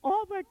ring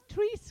over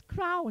trees'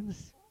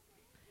 crowns.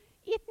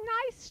 It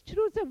nice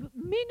through the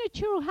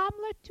miniature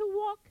hamlet to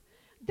walk,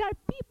 there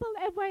people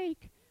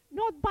awake,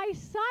 not by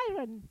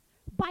siren,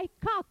 by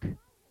cock.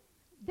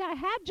 The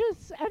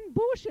hedges and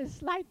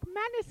bushes, like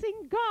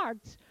menacing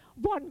guards,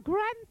 won't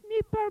grant me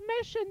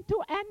permission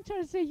to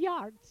enter the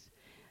yards.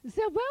 The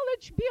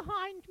village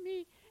behind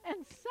me,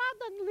 and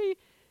suddenly,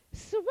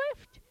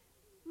 swift,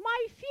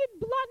 my feet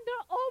blunder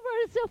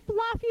over the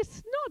fluffy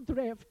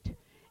snowdrift,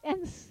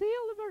 and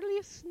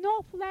silvery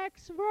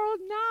snowflakes whirl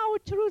now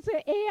through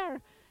the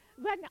air,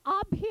 when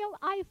uphill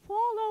I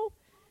follow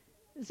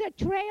the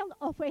trail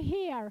of a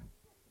hare.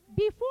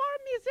 Before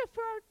me the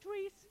fir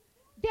trees,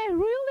 they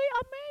really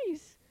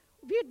amaze.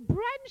 With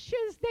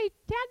branches they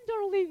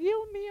tenderly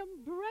will me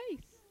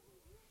embrace.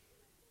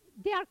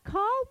 Their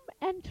calm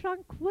and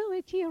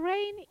tranquility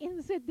reign in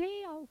the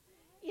dale,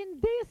 in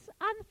this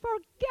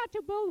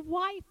unforgettable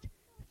white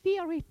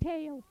fairy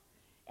tale.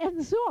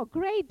 And so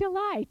great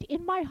delight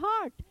in my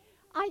heart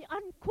I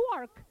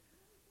uncork.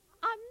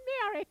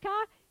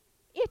 America,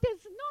 it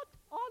is not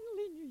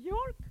only New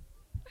York.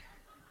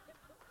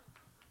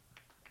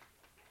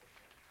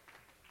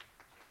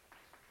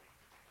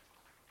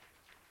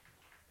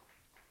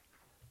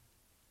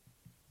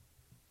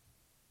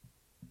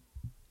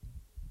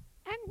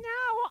 And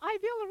now I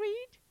will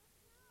read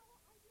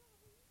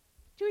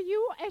to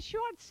you a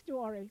short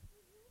story.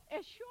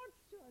 A short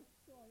story,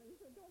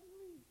 so don't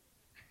read.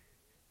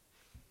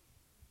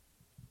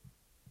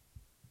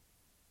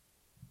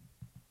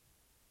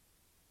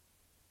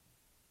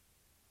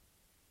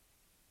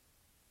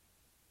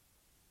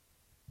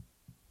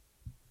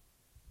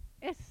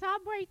 A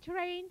subway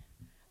train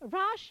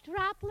rushed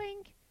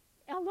rattling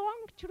along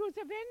through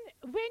the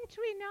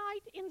wintry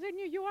night in the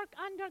New York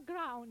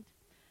underground.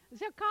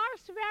 The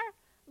cars were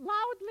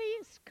loudly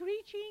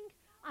screeching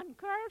on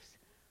curves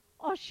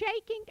or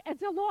shaking at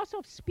the loss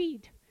of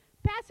speed.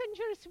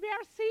 Passengers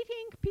were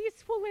sitting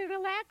peacefully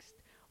relaxed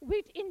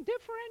with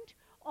indifferent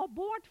or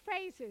bored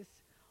faces.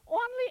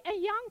 Only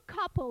a young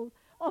couple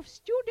of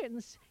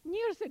students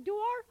near the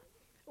door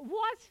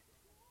was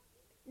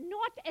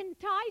not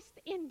enticed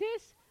in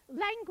this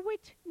languid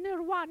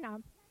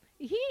nirvana.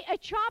 He, a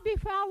chubby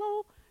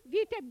fellow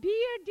with a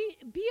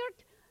beard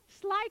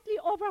slightly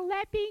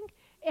overlapping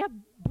a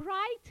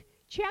bright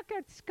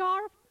checkered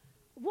scarf,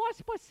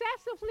 was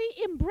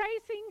possessively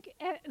embracing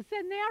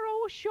the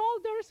narrow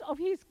shoulders of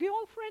his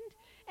girlfriend,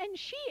 and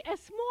she, a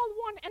small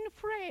one and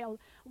frail,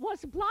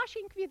 was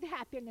blushing with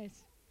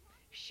happiness.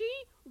 She,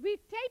 with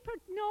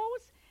tapered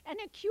nose and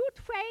a cute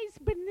face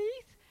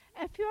beneath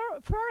a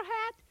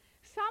forehead,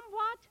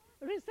 somewhat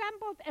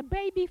resembled a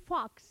baby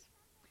fox.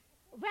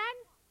 When,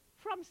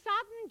 from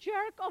sudden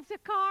jerk of the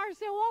car,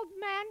 the old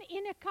man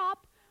in a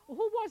cap who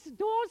was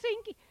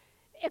dozing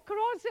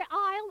across the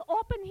aisle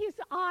opened his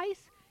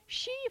eyes,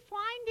 she,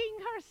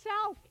 finding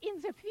herself in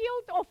the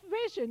field of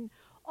vision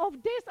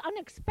of this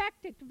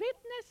unexpected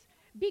witness,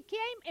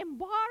 became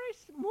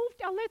embarrassed,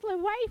 moved a little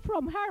away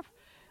from her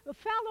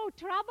fellow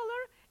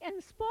traveler,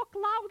 and spoke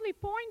loudly,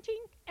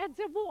 pointing at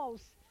the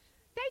walls.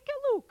 "Take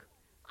a look.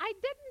 I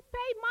didn't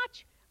pay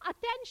much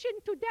attention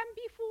to them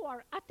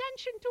before.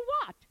 Attention to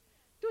what?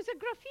 To the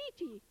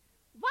graffiti.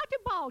 What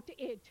about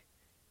it?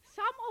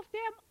 Some of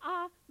them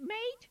are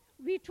made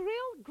with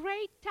real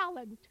great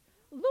talent.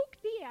 Look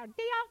there,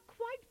 they are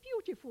quite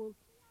beautiful."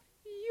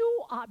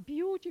 "You are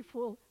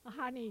beautiful,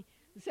 honey."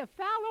 The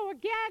fellow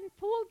again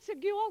pulled the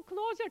girl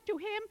closer to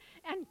him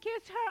and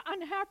kissed her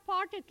on her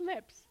parted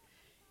lips.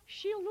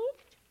 She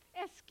looked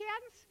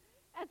askance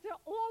at the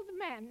old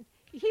man.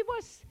 He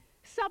was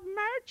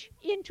submerged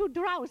into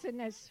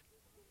drowsiness.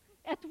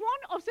 At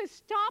one of the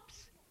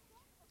stops,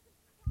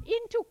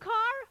 into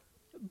car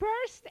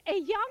burst a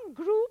young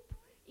group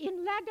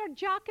in leather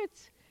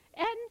jackets,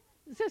 and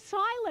the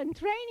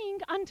silence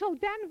reigning until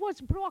then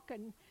was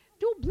broken.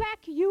 Two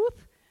black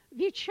youths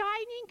with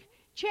shining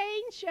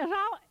chains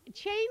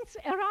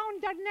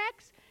around their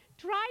necks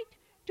tried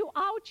to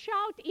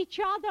outshout each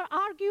other,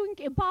 arguing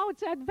about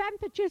the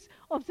advantages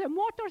of the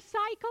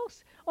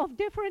motorcycles of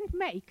different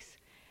makes.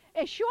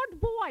 A short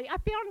boy,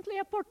 apparently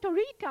a Puerto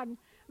Rican,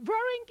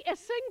 wearing a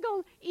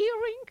single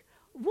earring,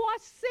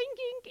 was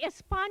singing a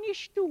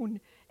Spanish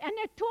tune, and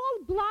a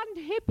tall, blonde,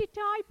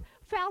 hippie-type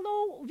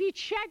fellow with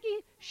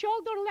shaggy,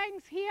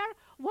 shoulder-length hair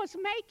was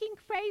making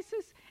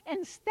faces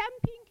and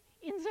stamping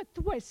in the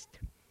twist.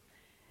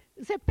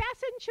 The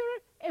passenger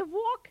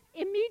awoke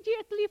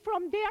immediately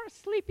from their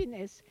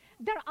sleepiness.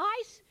 Their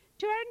eyes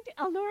turned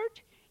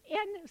alert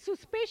and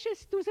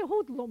suspicious to the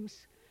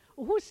hoodlums,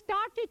 who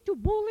started to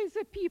bully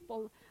the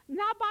people.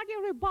 Nobody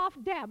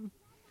rebuffed them.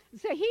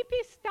 The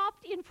hippie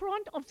stopped in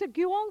front of the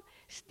girl,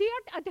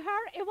 stared at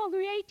her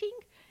evaluating,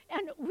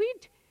 and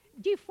with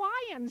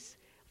defiance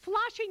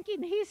flashing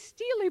in his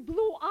steely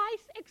blue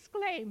eyes,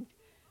 exclaimed,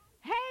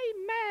 "Hey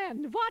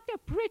man, what a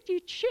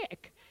pretty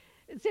chick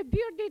the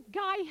bearded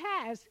guy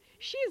has.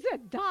 She's a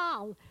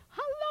doll.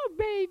 Hello,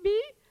 baby."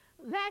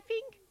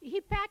 Laughing, he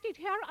patted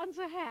her on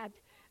the head.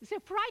 The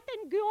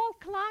frightened girl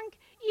clung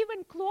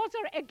even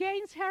closer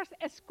against her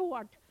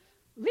escort.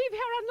 "Leave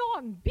her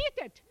alone, beat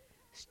it,"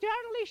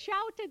 sternly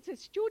shouted the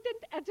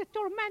student at the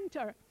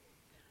tormentor.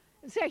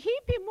 The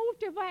hippie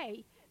moved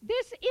away.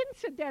 This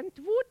incident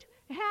would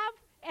have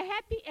a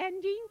happy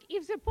ending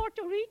if the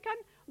Puerto Rican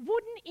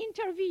wouldn't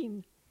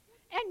intervene.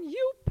 "And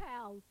you,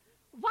 pal,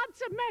 what's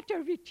the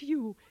matter with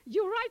you?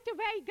 You right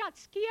away got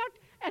scared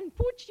and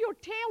put your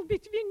tail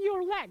between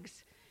your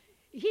legs."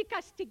 He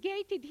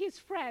castigated his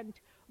friend.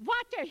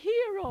 "What a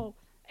hero,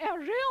 a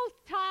real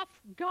tough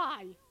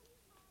guy."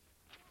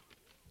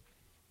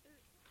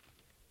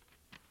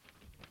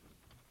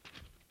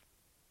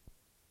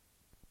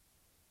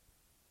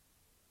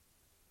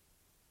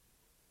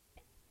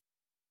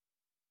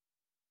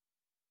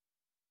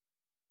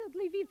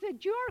 With a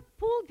jerk,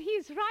 pulled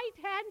his right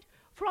hand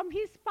from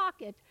his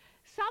pocket.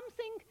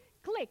 Something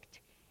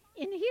clicked.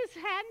 In his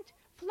hand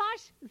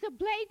flashed the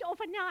blade of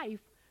a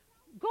knife.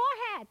 "Go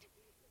ahead,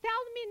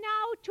 tell me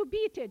now to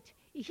beat it."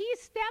 He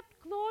stepped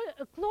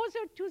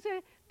closer to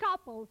the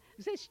couple.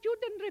 The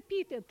student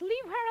repeated,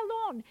 "Leave her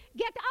alone,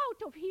 get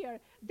out of here."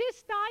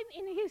 This time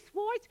in his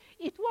voice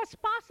it was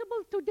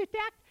possible to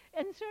detect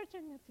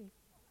uncertainty.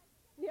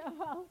 Yeah,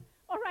 well,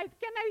 all right,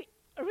 can I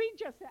read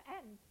just the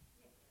end?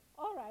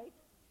 All right.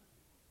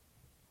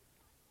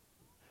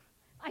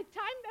 I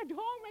timed at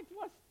home, it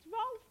was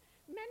 12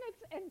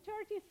 minutes and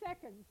 30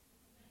 seconds.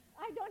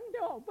 I don't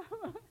know.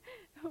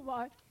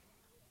 What?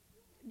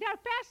 There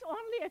passed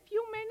only a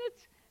few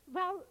minutes.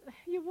 Well,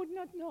 you would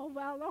not know.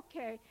 Well,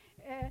 okay.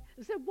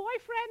 The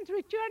boyfriend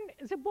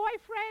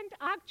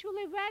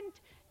actually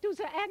went to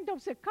the end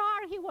of the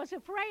car. He was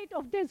afraid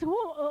of these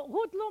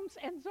hoodlums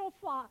and so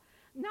far.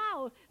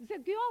 Now, the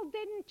girl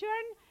didn't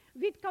turn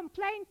with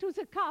complaint to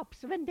the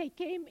cops when they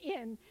came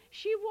in.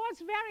 She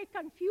was very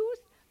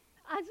confused,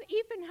 as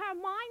if in her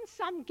mind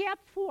some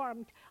gap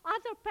formed.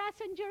 Other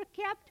passenger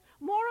kept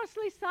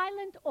morosely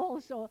silent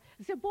also.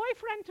 The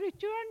boyfriend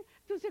returned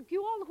to the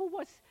girl, who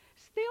was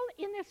still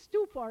in a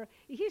stupor.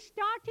 He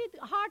started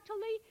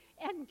heartily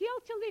and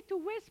guiltily to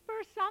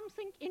whisper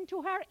something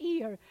into her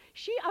ear.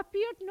 She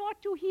appeared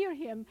not to hear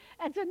him.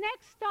 At the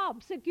next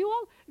stop, the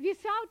girl,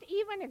 without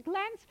even a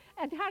glance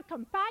at her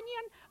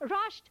companion,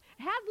 rushed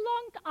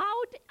headlong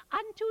out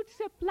onto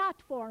the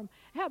platform.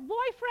 Her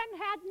boyfriend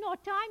had no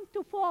time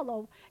to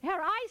follow.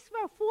 Her eyes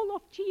were full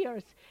of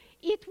tears.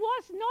 It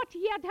was not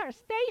yet her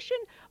station,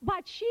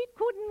 but she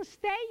couldn't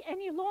stay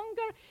any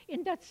longer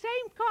in that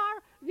same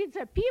car with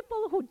the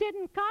people who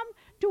didn't come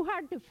to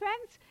her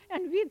defense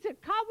and with the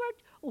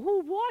coward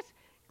who was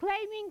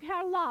claiming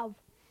her love.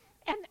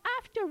 And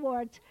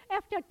afterwards,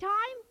 every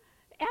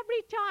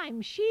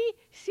time she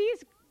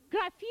sees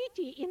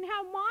graffiti, in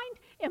her mind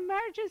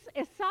emerges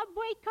a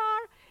subway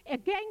car, a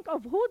gang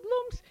of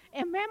hoodlums,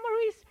 and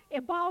memories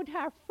about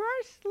her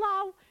first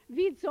love,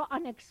 which so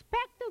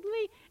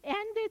unexpectedly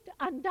ended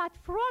on that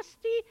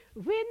frosty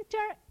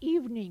winter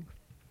evening.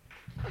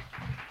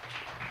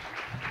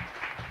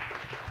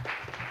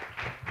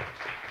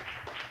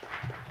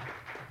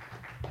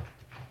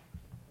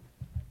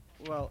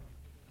 Well,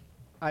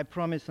 I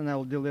promise and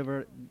I'll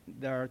deliver.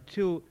 There are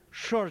two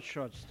short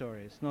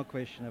stories, no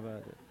question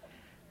about it.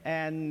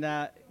 And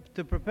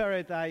to prepare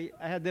it, I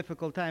had a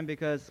difficult time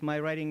because my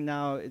writing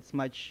now,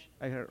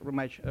 I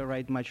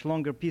write much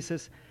longer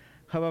pieces.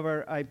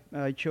 However,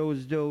 I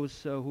chose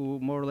those who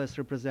more or less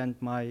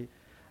represent my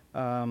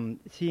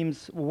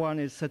themes. One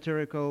is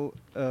satirical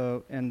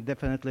and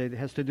definitely it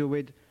has to do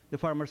with the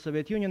former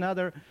Soviet Union.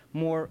 Other,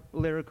 more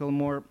lyrical,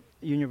 more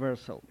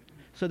universal.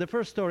 So the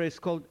first story is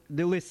called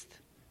The List.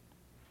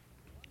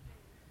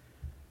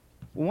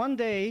 One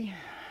day,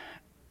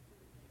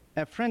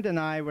 a friend and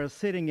I were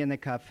sitting in a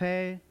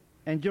cafe,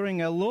 and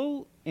during a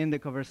lull in the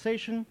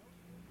conversation,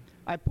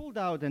 I pulled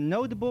out a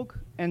notebook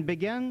and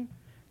began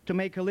to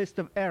make a list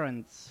of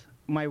errands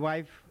my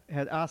wife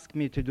had asked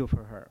me to do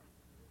for her.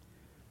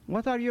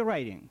 "What are you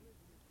writing?"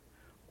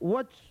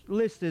 "What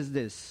list is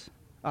this?"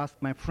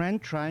 asked my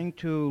friend, trying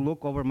to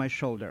look over my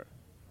shoulder.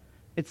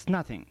 It's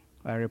nothing,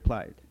 I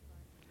replied.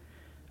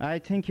 I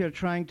think you're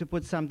trying to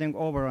put something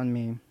over on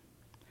me.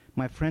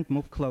 My friend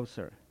moved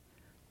closer.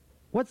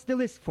 What's the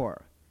list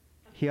for?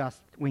 He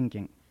asked,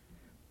 winking.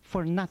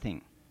 For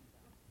nothing.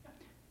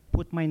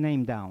 Put my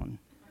name down.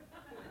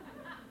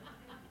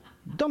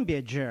 Don't be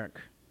a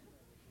jerk.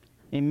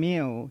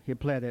 Emil, he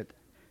pleaded,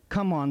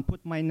 come on,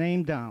 put my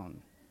name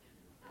down.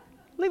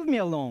 Leave me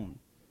alone.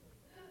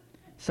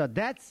 So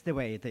that's the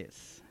way it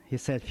is, he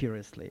said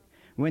furiously.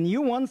 When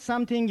you want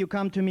something, you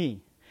come to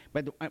me.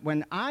 But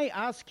when I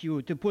ask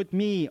you to put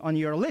me on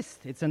your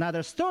list, it's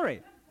another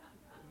story.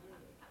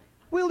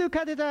 Will you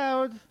cut it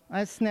out?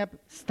 I snapped.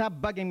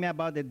 Stop bugging me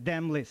about the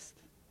damn list.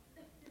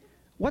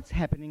 What's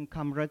happening,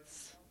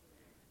 comrades?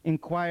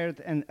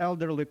 Inquired an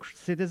elderly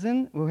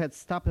citizen who had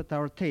stopped at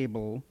our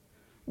table.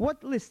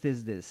 What list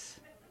is this?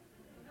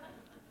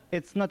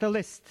 It's not a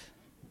list,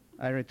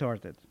 I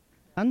retorted.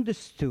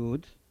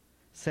 Understood,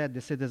 said the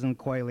citizen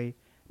coyly.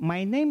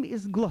 My name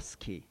is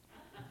Glosky.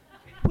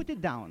 Put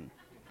it down.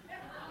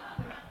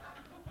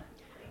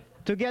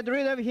 To get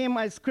rid of him,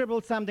 I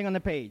scribbled something on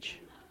the page.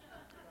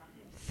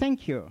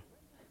 Thank you,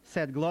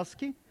 said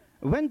Glosky.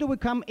 When do we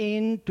come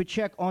in to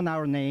check on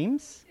our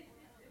names?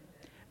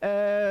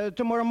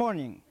 Tomorrow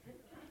morning,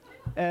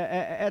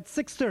 at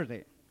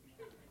 6:30.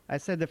 I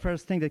said the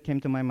first thing that came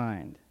to my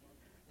mind.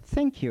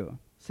 Thank you,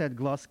 said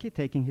Glosky,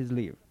 taking his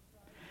leave.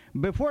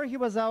 Before he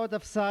was out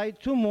of sight,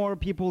 2 more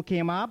people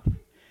came up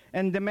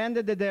and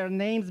demanded that their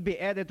names be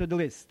added to the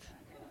list.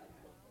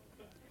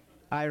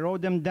 I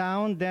wrote them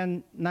down,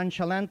 then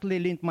nonchalantly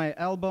leaned my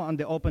elbow on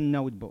the open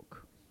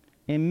notebook.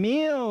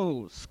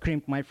 Emil,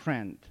 screamed my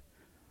friend,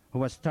 who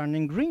was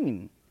turning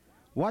green.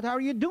 What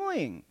are you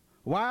doing?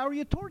 Why are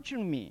you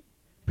torturing me?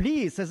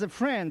 Please, as a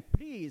friend,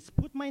 please,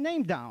 put my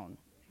name down.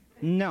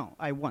 No,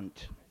 I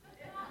won't.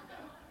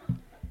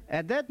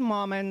 At that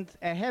moment,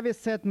 a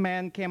heavy-set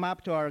man came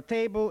up to our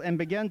table and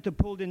began to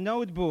pull the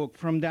notebook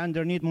from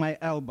underneath my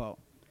elbow.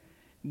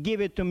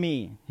 Give it to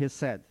me, he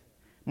said.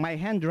 My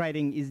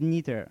handwriting is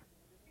neater.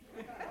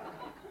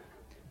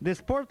 This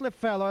portly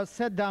fellow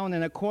sat down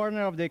in a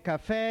corner of the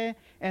cafe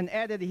and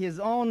added his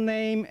own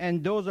name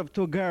and those of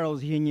 2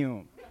 girls he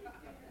knew.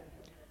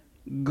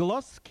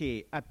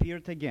 Glosky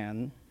appeared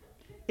again.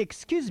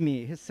 Excuse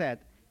me, he said,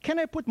 can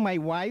I put my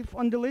wife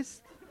on the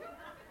list?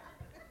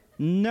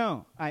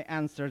 No, I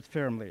answered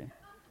firmly.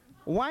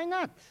 Why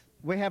not?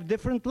 We have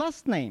different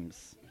last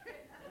names.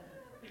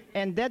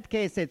 In that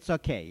case, it's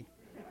okay.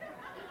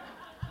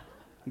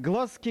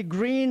 Glosky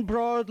grinned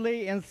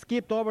broadly and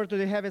skipped over to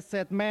the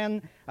heavy-set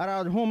man,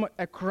 around whom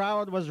a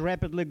crowd was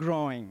rapidly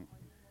growing.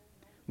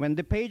 When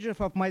the pages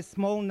of my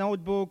small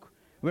notebook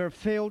were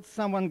filled,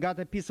 someone got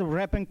a piece of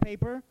wrapping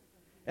paper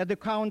at the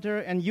counter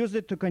and used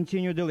it to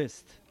continue the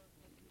list.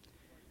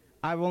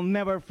 I will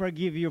never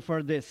forgive you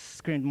for this,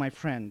 screamed my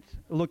friend,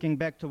 looking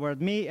back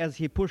toward me as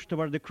he pushed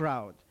toward the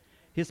crowd.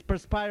 His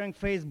perspiring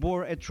face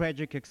bore a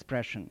tragic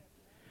expression.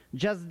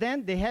 Just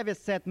then, the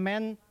heavy-set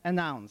man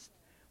announced,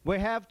 we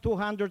have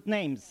 200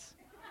 names.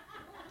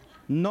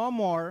 No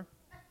more.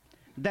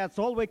 That's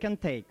all we can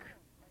take.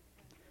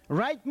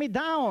 Write me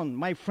down,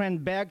 my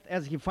friend begged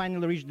as he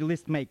finally reached the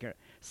list maker.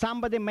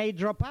 Somebody may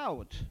drop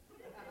out.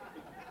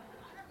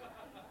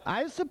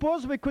 I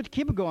suppose we could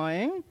keep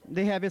going,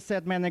 the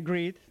heavy-set man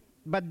agreed,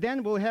 but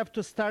then we'll have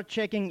to start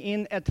checking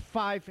in at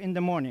 5 in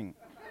the morning.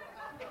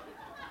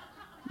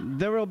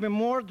 There will be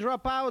more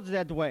dropouts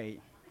that way,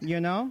 you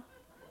know?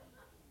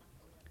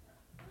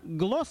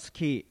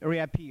 Glosky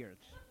reappeared.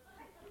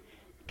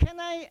 Can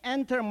I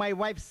enter my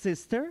wife's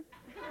sister?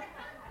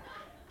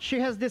 She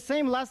has the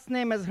same last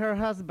name as her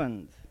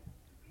husband.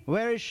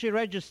 Where is she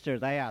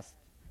registered? I asked.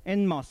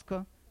 In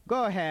Moscow.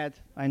 Go ahead,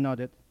 I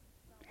nodded.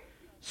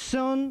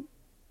 Soon,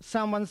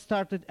 someone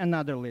started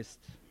another list.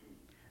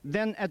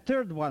 Then a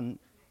third one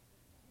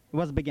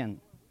was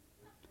begun.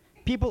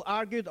 People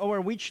argued over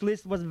which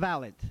list was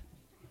valid.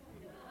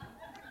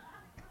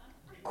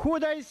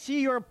 Could I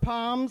see your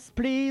palms,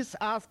 please?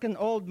 Asked an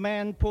old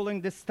man, pulling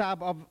the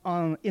stub of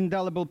an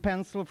indelible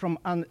pencil from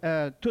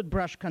a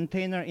toothbrush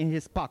container in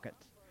his pocket.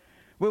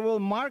 We will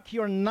mark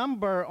your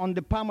number on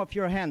the palm of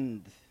your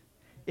hand.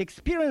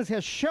 Experience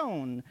has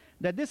shown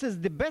that this is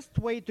the best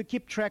way to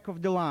keep track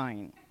of the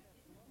line.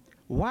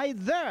 Why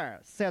there?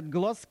 Said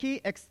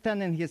Glosky,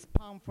 extending his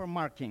palm for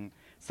marking.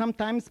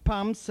 Sometimes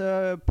palms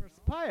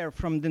perspire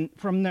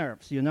from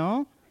nerves, you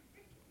know?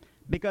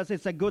 Because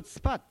it's a good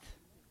spot,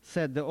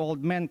 said the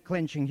old man,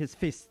 clenching his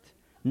fist.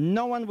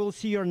 No one will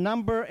see your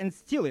number and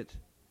steal it.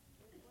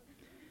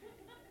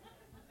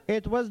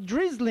 It was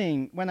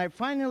drizzling when I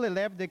finally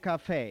left the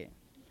cafe.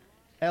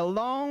 A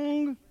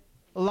long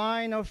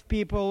line of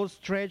people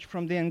stretched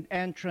from the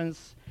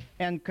entrance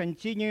and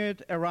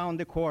continued around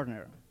the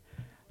corner.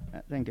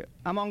 Thank you.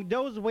 Among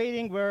those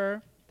waiting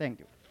were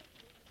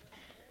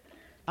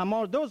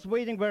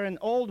an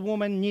old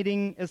woman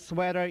knitting a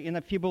sweater in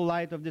a feeble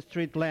light of the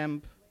street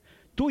lamp,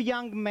 2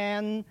 young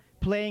men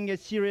playing a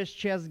serious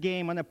chess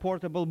game on a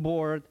portable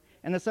board,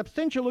 and a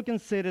substantial-looking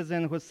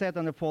citizen who sat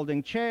on a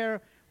folding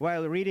chair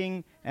while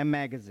reading a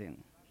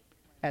magazine.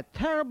 A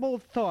terrible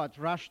thought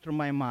rushed through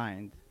my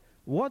mind.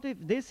 What if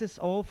this is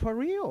all for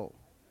real?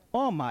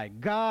 Oh my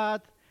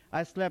God,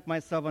 I slapped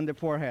myself on the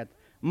forehead.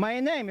 My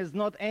name is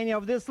not any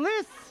of these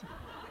lists.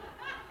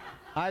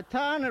 I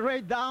turned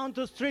right down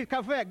to street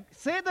cafe.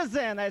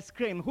 Citizen, I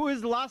screamed, who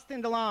is last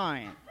in the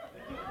line?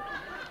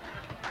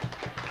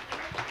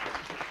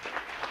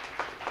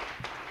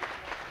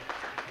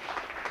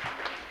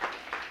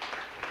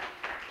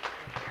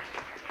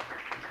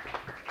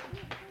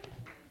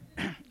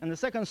 And the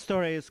second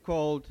story is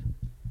called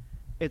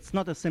It's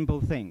Not a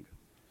Simple Thing.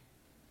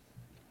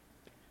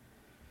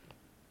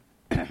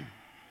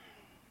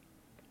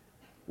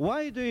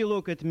 Why do you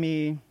look at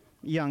me,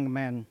 young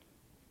man?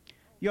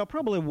 You're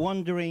probably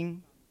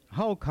wondering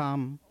how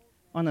come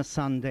on a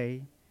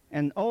Sunday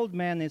an old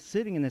man is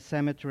sitting in a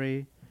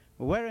cemetery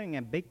wearing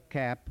a big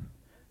cap,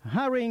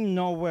 hurrying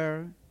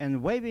nowhere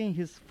and waving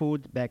his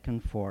foot back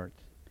and forth.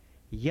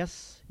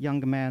 Yes,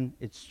 young man,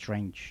 it's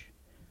strange.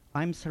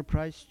 I'm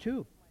surprised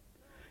too.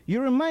 You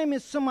remind me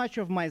so much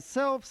of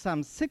myself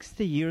some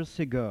 60 years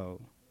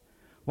ago.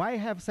 Why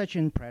have such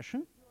an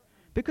impression?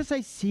 Because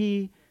I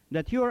see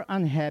that you are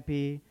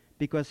unhappy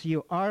because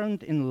you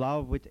aren't in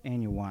love with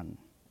anyone.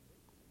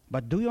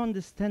 But do you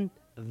understand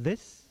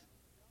this?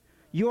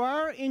 You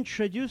are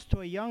introduced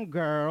to a young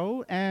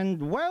girl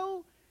and,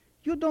 well,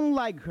 you don't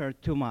like her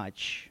too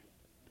much.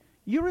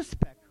 You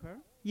respect her,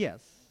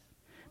 yes,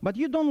 but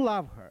you don't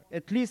love her,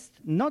 at least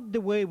not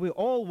the way we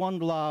all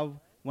want love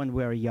when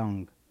we're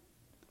young.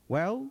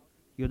 Well,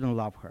 you don't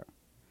love her.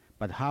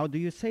 But how do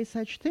you say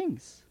such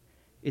things?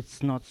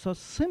 It's not so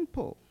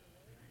simple.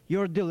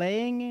 You're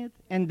delaying it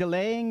and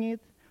delaying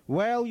it.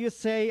 Well, you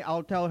say,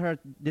 I'll tell her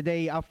the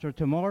day after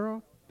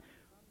tomorrow.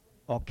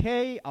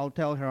 Okay, I'll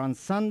tell her on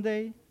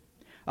Sunday.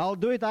 I'll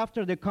do it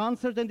after the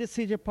concert in the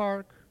city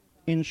park.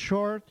 In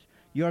short,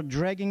 you're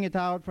dragging it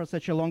out for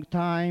such a long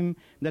time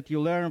that you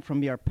learn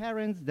from your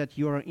parents that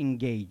you're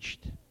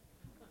engaged.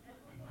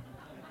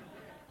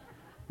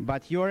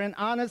 But you're an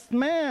honest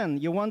man.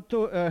 You want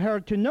her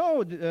to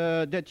know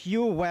that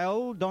you,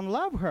 well, don't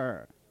love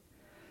her.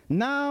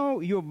 Now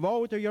you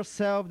vow to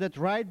yourself that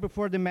right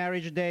before the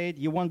marriage date,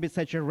 you won't be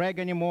such a rag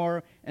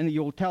anymore, and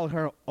you'll tell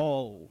her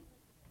all.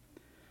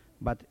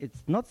 But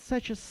it's not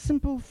such a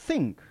simple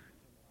thing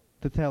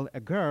to tell a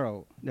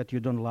girl that you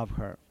don't love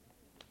her.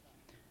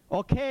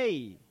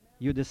 Okay,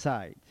 you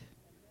decide.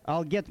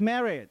 I'll get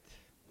married.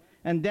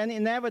 And then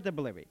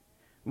inevitably,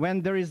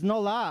 when there is no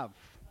love,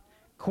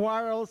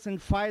 quarrels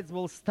and fights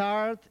will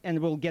start and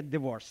we'll get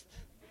divorced.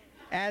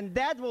 And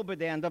that will be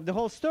the end of the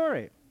whole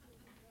story.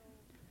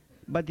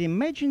 But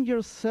imagine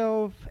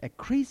yourself a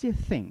crazy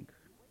thing.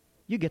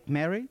 You get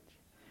married,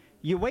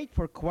 you wait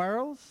for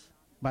quarrels,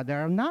 but there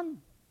are none.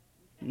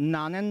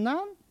 None and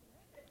none.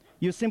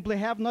 You simply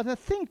have not a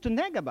thing to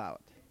nag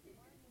about.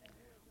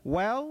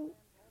 Well,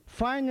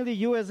 finally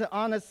you as an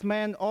honest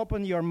man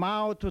open your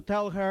mouth to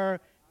tell her,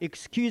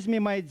 excuse me,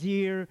 my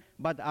dear,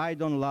 but I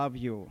don't love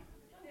you.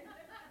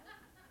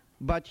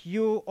 But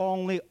you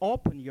only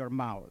open your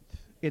mouth.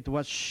 It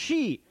was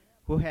she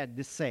who had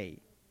the say.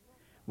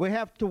 We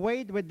have to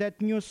wait with that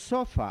new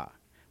sofa.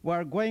 We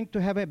are going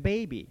to have a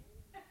baby.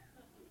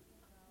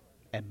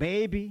 A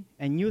baby?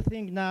 A new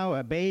thing now,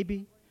 a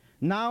baby?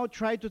 Now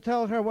try to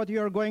tell her what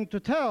you are going to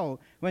tell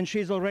when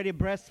she's already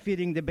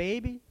breastfeeding the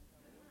baby.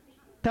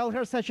 Tell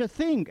her such a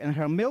thing and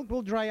her milk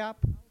will dry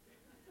up.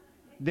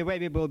 The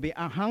baby will be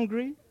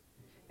hungry.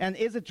 And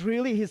is it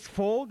really his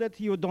fault that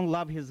you don't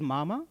love his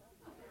mama?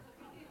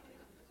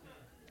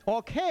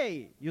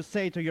 Okay, you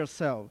say to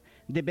yourself,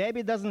 the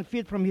baby doesn't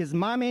feed from his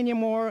mom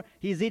anymore,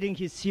 he's eating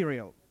his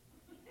cereal.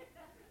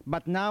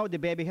 But now the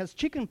baby has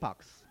chicken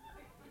pox.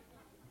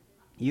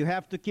 You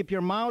have to keep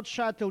your mouth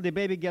shut till the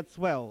baby gets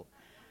well.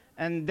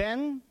 And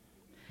then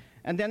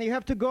you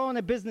have to go on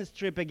a business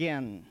trip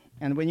again.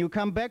 And when you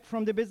come back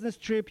from the business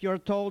trip, you're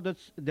told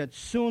that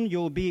soon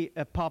you'll be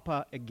a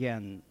papa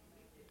again.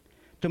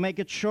 To make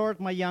it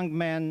short, my young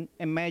man,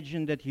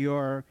 imagine that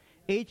you're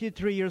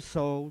 83 years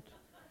old.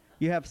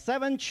 You have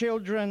 7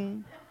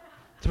 children,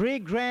 3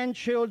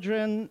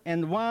 grandchildren,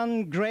 and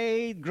 1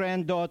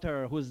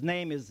 great-granddaughter whose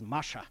name is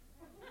Masha.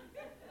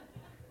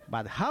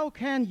 But how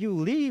can you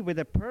live with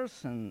a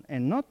person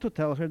and not to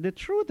tell her the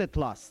truth at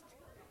last?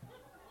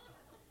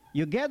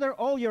 You gather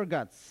all your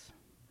guts.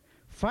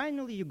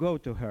 Finally, you go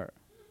to her.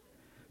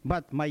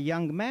 But my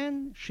young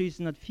man, she's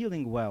not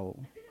feeling well.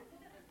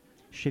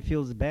 She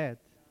feels bad.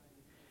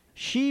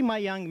 She, my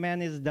young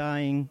man, is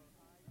dying.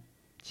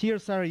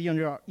 Tears are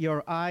in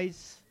your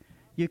eyes.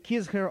 You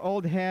kiss her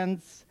old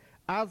hands,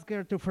 ask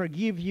her to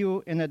forgive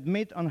you, and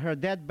admit on her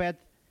deathbed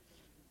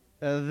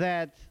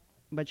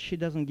but she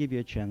doesn't give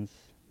you a chance.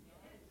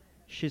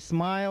 She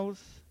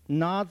smiles,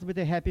 nods with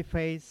a happy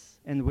face,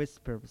 and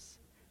whispers,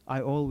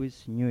 I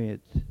always knew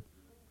it.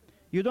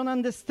 You don't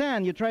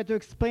understand. You try to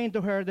explain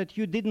to her that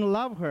you didn't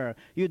love her.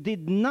 You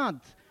did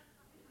not.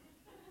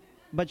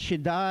 But she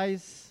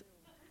dies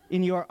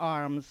in your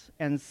arms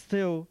and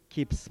still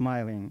keeps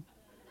smiling.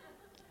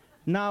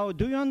 Now,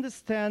 do you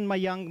understand, my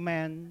young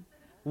man?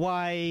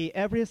 why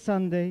every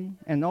Sunday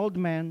an old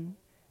man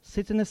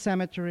sits in a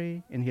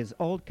cemetery in his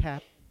old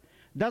cap,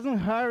 doesn't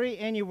hurry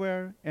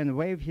anywhere and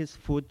wave his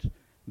foot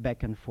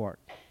back and forth.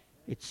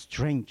 It's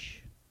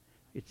strange.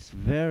 It's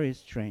very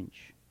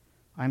strange.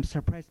 I'm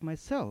surprised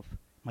myself,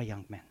 my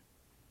young man.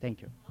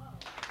 Thank you.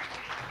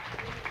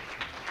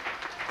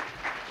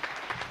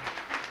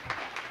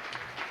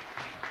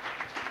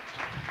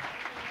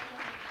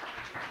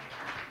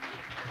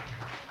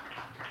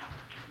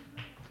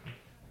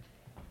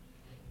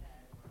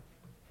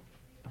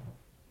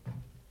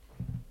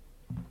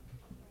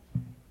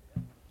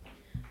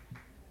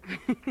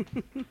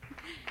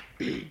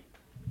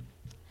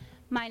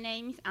 My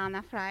name is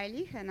Anna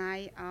Frajlich, and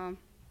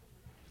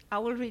I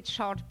will read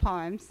short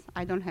poems.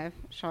 I don't have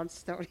short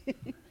story.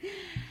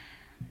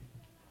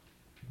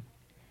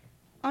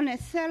 On a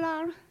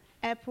cellar,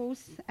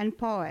 apples and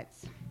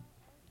poets.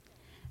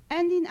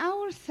 And in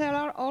our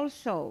cellar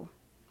also,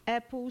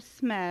 apples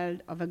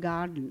smelled of a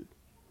garden.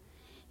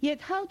 Yet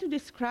how to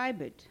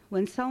describe it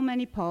when so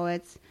many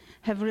poets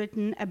have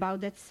written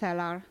about that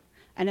cellar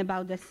and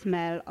about the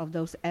smell of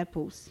those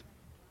apples?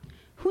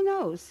 Who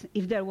knows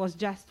if there was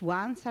just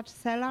one such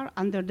cellar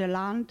under the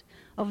land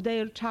of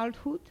their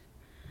childhood?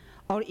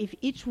 Or if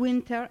each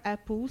winter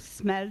apples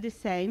smelled the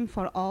same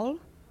for all?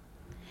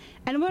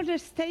 And were there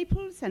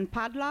staples and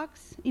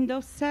padlocks in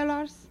those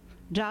cellars,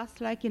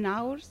 just like in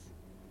ours?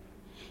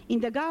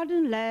 In the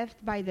garden left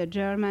by the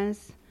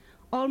Germans,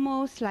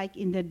 almost like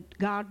in the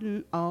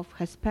garden of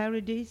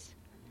Hesperides,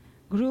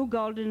 grew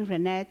golden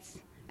renettes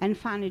and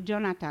funny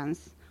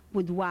Jonathans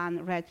with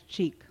one red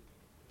cheek.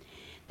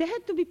 They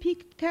had to be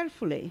picked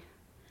carefully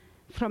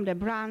from the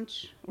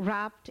branch,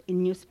 wrapped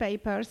in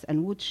newspapers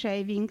and wood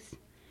shavings,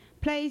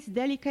 placed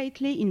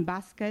delicately in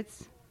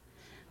baskets,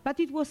 but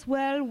it was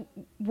well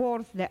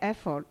worth the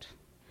effort,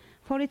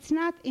 for it's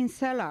not in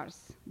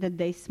cellars that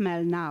they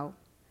smell now,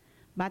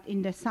 but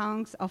in the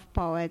songs of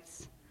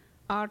poets,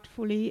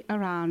 artfully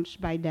arranged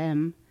by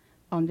them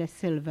on the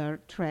silver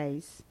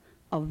trays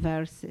of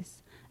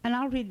verses. And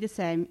I'll read the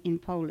same in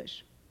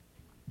Polish,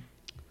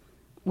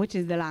 which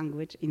is the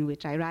language in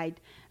which I write.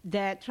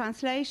 The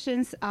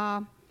translations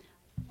are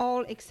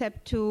all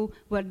except two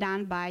were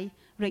done by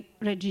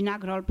Regina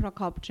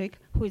Groll-Prokopczyk,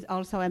 who is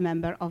also a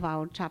member of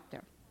our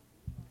chapter.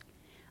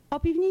 O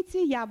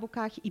piwnicy,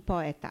 jabłkach i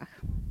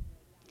poetach.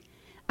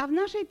 A w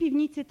naszej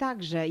piwnicy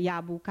także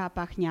jabłka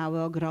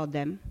pachniały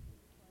ogrodem.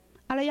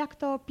 Ale jak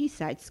to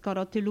opisać,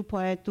 skoro tylu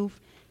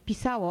poetów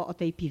pisało o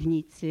tej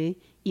piwnicy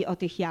i o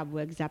tych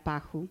jabłek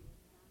zapachu?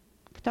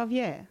 Kto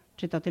wie,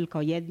 czy to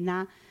tylko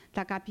jedna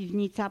taka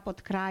piwnica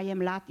pod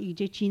krajem lat ich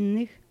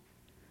dziecinnych?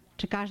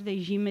 Czy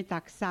każdej zimy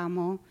tak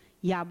samo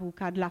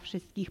jabłka dla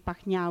wszystkich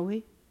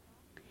pachniały?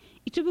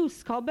 I czy był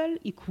skobel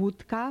i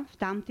kłódka w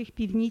tamtych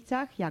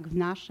piwnicach, jak w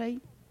naszej?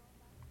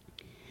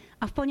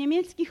 A w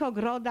poniemieckich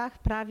ogrodach,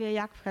 prawie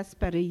jak w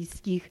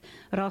hesperyjskich,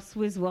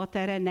 rosły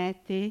złote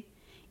renety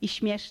i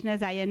śmieszne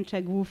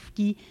zajęcze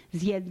główki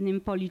z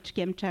jednym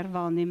policzkiem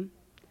czerwonym.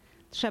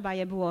 Trzeba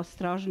je było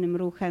ostrożnym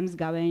ruchem z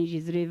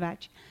gałęzi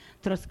zrywać,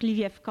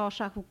 troskliwie w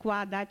koszach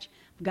układać,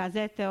 w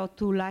gazetę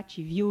otulać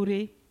i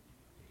wióry.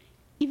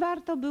 I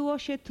warto było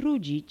się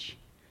trudzić,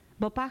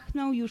 bo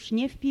pachną już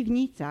nie w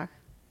piwnicach,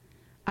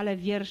 ale w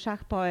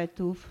wierszach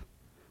poetów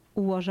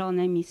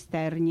ułożone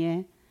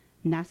misternie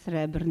na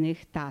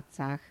srebrnych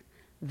tacach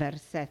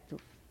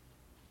wersetów.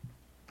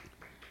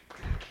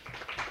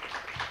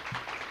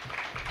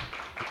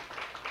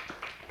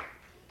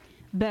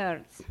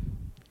 Birds.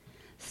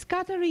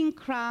 Scattering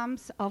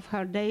crumbs of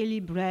her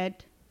daily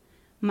bread,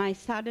 my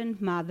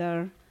saddened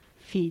mother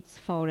feeds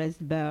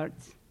forest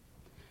birds.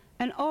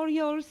 And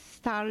orioles,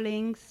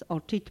 starlings,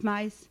 or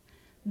titmice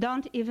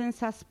don't even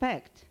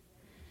suspect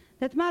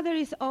that mother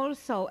is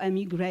also a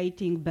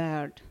migrating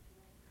bird.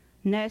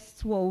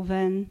 Nests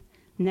woven,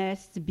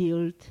 nests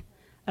built,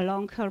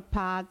 along her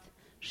path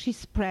she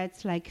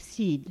spreads like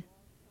seed.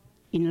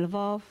 In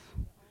Lwów,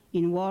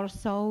 in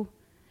Warsaw,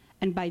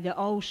 and by the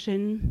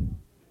ocean,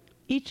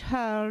 each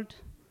herd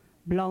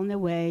blown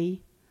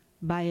away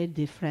by a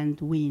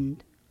different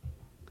wind.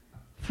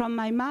 From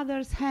my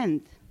mother's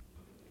hand,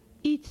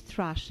 eat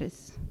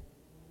thrushes,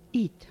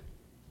 eat.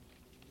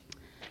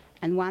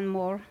 And one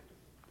more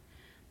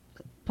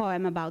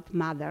poem about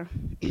mother.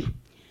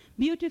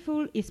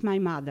 Beautiful is my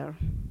mother.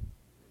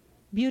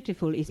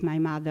 Beautiful is my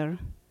mother.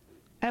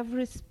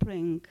 Every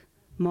spring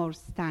more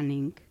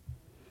stunning,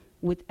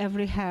 with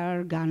every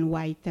hair gone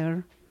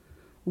whiter,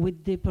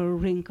 with deeper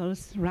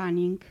wrinkles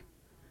running,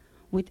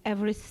 with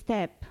every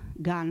step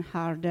gone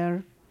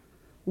harder,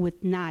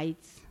 with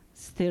nights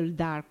still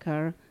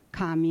darker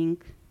coming.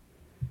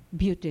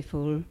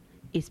 Beautiful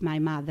is my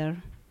mother.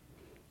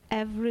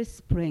 Every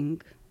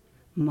spring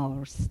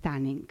more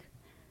stunning.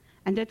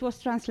 And that was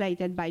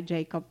translated by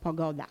Jacob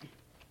Pogoda.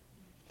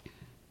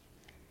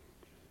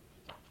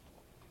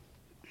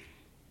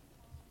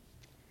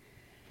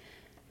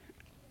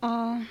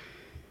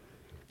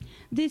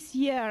 This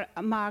year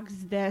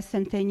marks the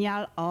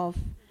centennial of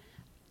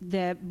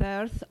the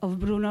birth of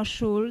Bruno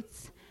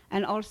Schulz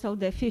and also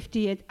the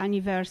 50th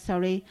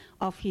anniversary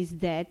of his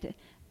death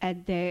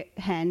at the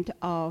hand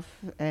of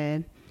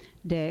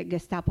the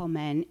Gestapo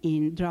men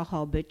in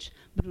Drohobycz.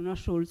 Bruno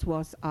Schulz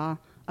was a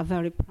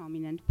very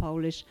prominent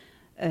Polish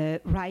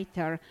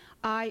writer.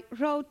 I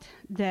wrote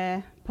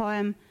the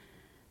poem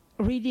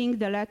reading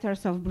the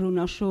letters of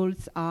Bruno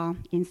Schulz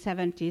in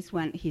 70s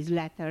when his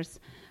letters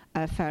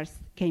first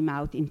came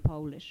out in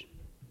Polish.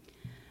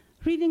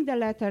 Reading the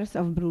letters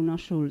of Bruno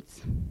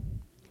Schulz.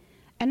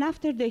 And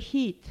after the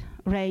heat,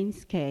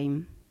 rains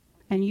came,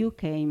 and you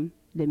came,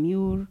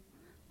 demure,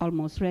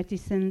 almost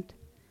reticent.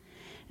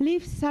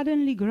 Leaves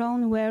suddenly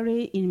grown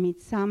weary in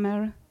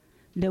midsummer,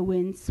 the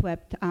wind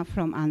swept up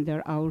from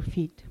under our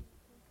feet.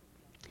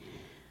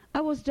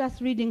 I was just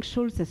reading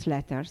Schulz's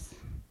letters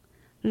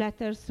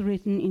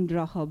written in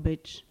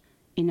Drohobycz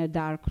in a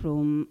dark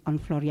room on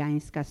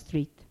Florianska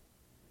Street.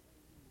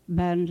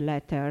 Burned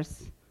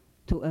letters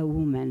to a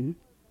woman,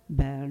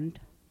 burned.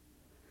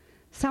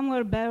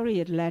 Somewhere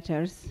buried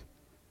letters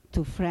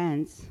to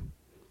friends,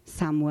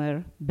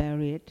 somewhere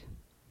buried.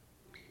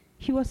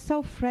 He was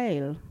so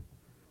frail,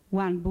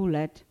 one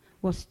bullet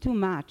was too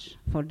much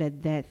for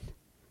that death.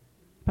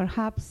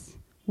 Perhaps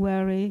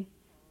weary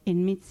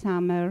in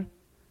midsummer,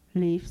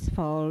 leaves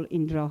fall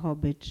in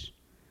Drohobycz,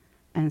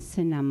 and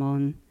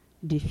cinnamon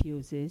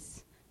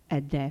diffuses a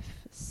death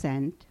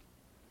scent.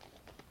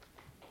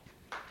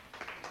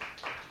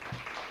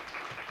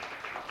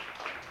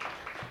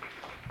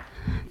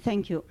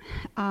 Thank you.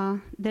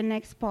 The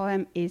next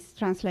poem is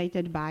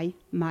translated by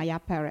Maya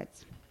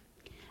Perez.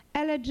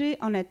 Elegy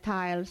on a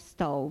Tile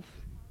Stove.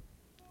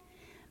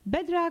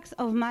 Bedrocks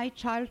of my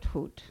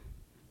childhood,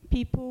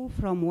 people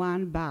from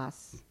one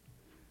bus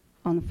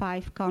on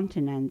 5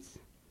 continents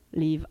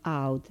live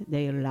out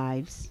their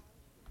lives.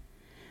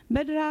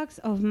 Bedrocks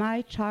of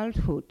my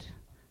childhood,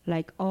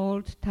 like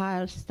old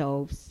tile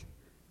stoves,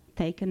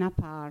 taken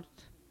apart,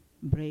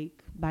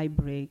 brick by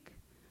brick,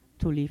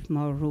 to leave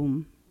more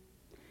room.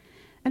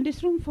 And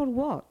this room for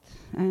what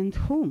and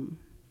whom?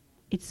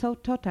 It's so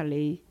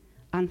totally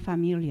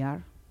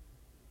unfamiliar.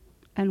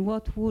 And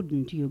what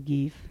wouldn't you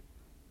give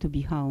to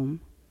be home,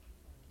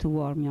 to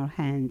warm your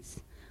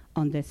hands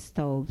on the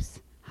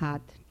stove's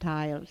hot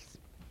tiles?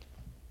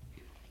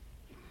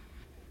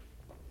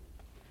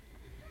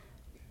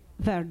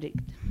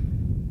 Verdict.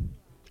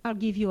 I'll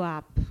give you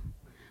up.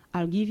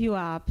 I'll give you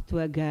up to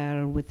a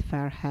girl with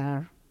fair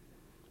hair.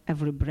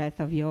 Every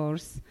breath of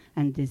yours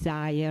and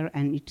desire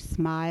and each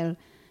smile,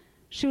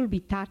 she will be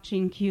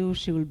touching you,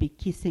 she will be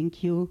kissing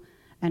you,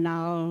 and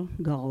I'll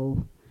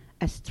go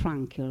as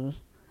tranquil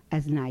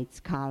as night's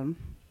calm.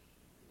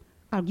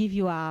 I'll give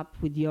you up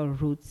with your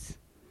roots.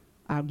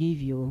 I'll give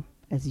you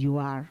as you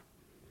are.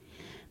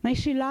 May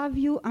she love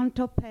you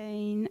unto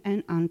pain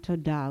and unto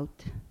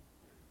doubt.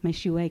 May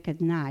she wake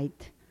at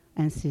night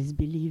and cease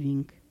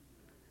believing,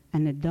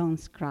 and at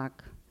dawn's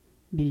crack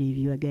believe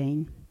you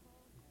again.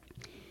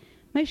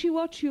 May she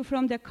watch you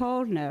from the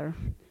corner,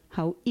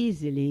 how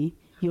easily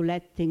you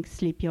let things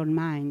slip your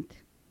mind.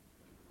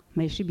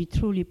 May she be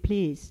truly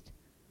pleased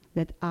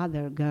that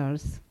other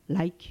girls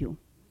like you.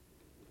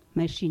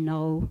 May she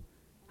know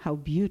how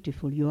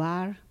beautiful you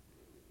are,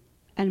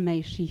 and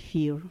may she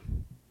fear.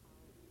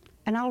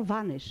 And I'll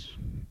vanish,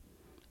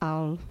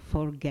 I'll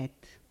forget,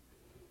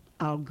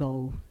 I'll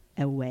go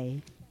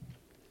away.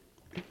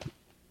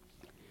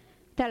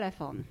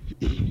 Telephone.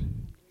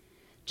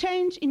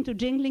 Change into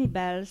jingling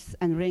bells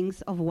and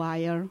rings of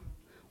wire,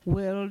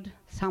 whirled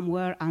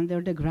somewhere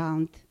under the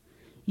ground.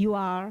 You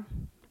are,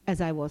 as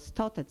I was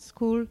taught at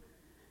school,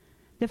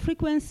 the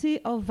frequency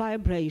of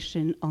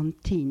vibration on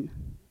tin.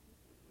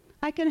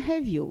 I can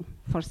have you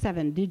for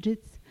 7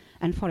 digits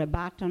and for a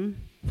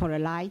button, for a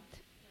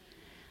light.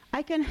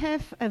 I can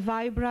have a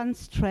vibrant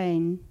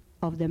strain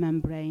of the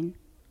membrane.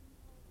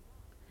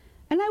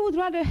 And I would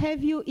rather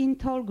have you in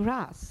tall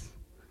grass,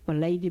 where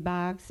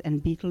ladybugs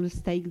and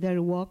beetles take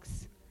their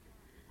walks.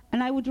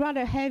 And I would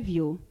rather have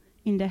you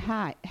in the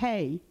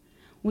hay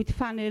with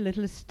funny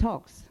little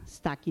stalks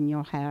stuck in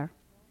your hair.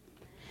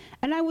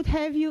 And I would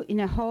have you in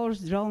a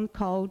horse-drawn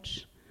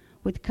coach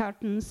with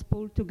curtains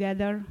pulled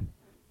together,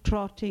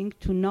 trotting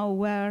to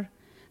nowhere.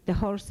 The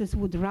horses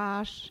would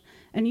rush,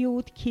 and you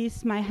would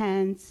kiss my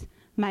hands,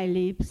 my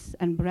lips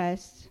and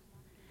breast.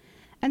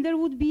 And there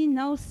would be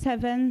no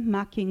 7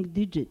 marking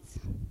digits,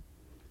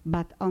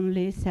 but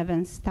only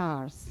 7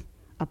 stars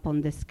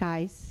upon the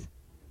skies,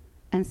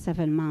 and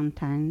 7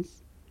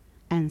 mountains,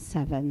 and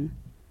 7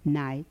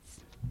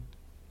 nights.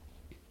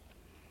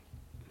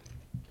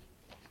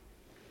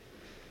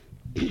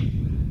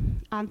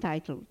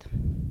 Untitled.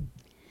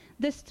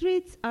 The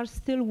streets are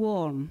still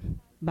warm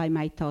by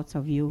my thoughts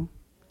of you,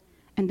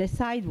 and the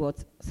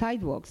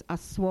sidewalks are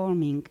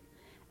swarming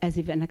as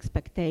if an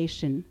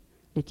expectation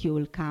that you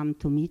will come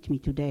to meet me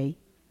today.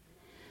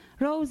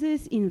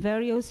 Roses in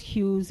various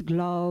hues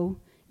glow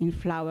in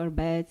flower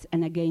beds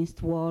and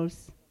against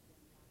walls.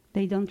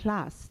 They don't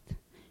last,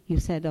 you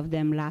said of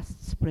them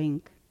last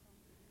spring,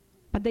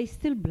 but they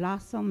still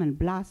blossom and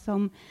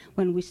blossom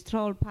when we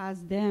stroll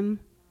past them,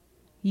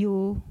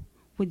 you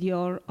with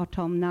your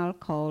autumnal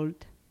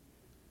cold,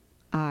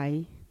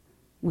 I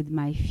with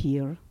my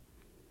fear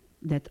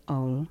that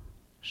all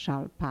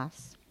shall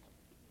pass.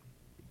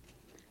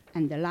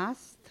 And the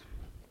last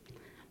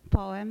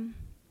poem,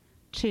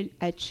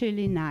 A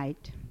Chilly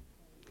Night.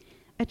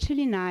 A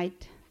chilly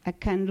night, a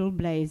candle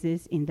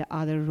blazes in the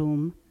other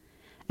room,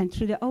 and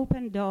through the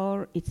open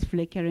door, its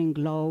flickering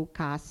glow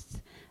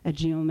casts a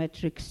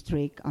geometric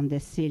streak on the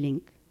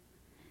ceiling.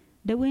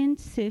 The wind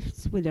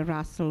sifts with a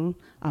rustle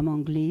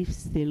among leaves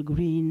still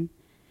green.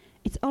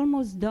 It's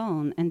almost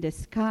dawn, and the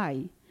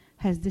sky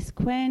has this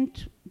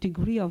quaint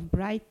degree of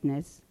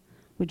brightness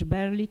which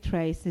barely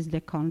traces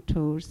the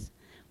contours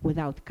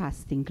without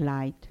casting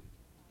light.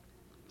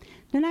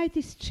 The night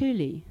is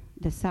chilly.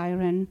 The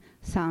siren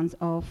sounds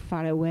off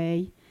far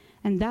away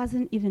and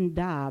doesn't even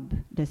dab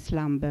the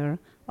slumber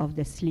of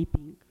the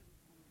sleeping.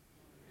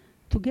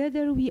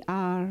 Together we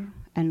are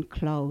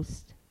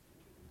enclosed.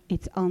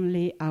 It's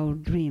only our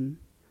dream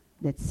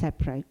that's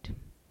separate.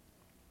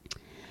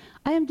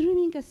 I am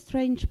dreaming a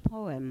strange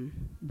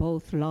poem,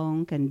 both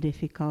long and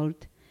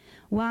difficult,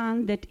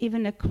 one that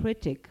even a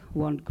critic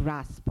won't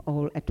grasp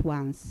all at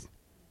once.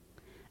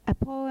 A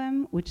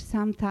poem which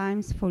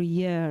sometimes for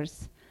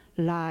years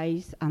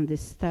lies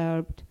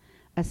undisturbed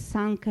as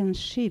sunken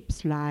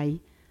ships lie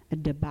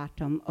at the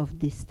bottom of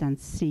distant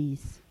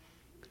seas.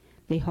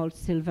 They hold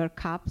silver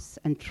cups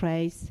and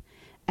trays,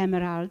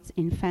 emeralds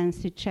in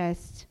fancy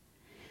chests.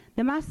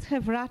 They must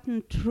have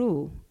rotten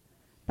true,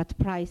 but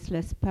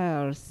priceless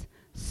pearls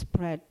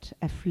spread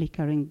a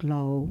flickering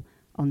glow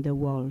on the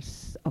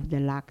walls of the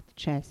locked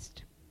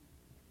chest.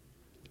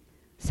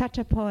 Such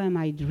a poem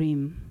I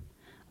dream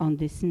on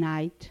this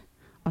night,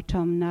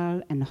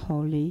 autumnal and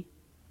holy,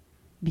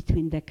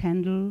 between the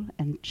candle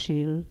and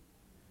chill,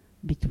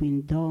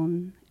 between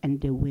dawn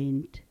and the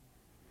wind,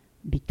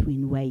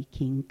 between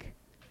waking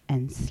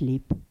and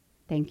sleep.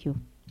 Thank you.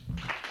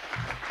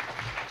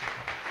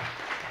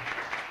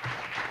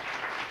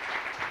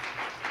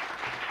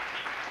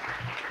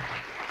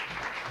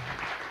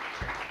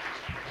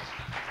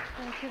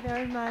 Thank you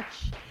very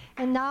much.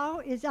 And now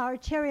is our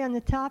cherry on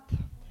the top,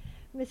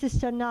 Mrs.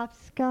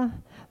 Tarnawska,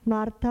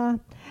 Marta,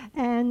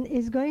 and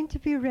is going to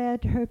be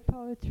read her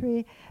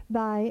poetry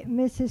by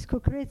Mrs.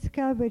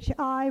 Kukrycka, which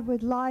I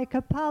would like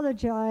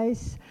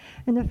apologize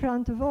in the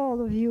front of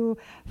all of you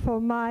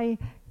for my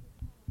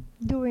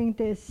doing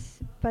this,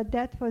 but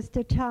that was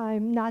the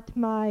time, not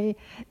my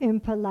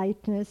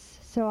impoliteness,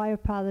 so I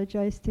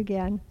apologized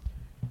again.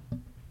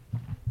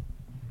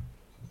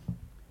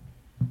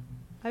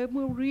 I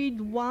will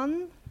read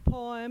one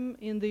poem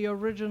in the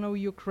original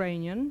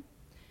Ukrainian.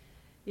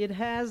 It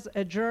has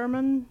a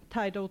German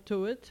title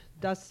to it,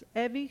 Das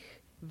ewig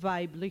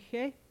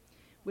Weibliche,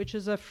 which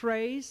is a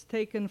phrase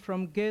taken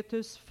from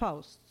Goethe's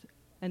Faust,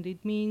 and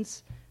it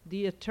means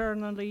the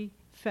eternally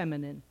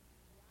feminine.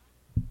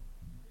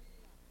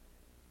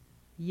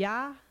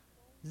 Ja,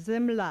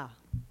 земля,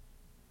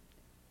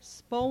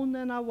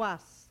 сповнена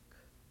ласк,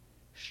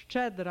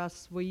 щедра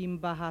своїм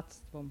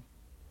багатством,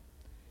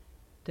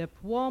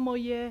 тепло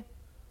моє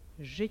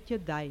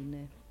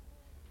життєдайне.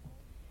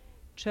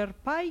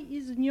 Черпай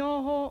із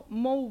нього,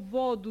 мов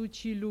воду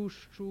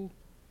цілющу,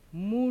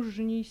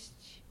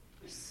 мужність,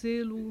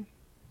 силу,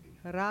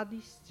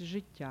 радість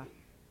життя.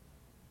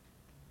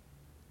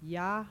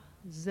 Я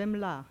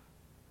земля,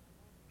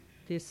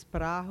 ти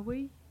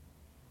спраглий,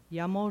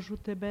 я можу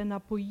тебе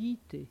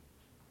напоїти.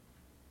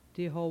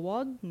 Ти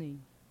голодний,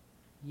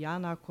 я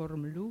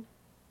накормлю.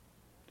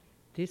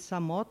 Ти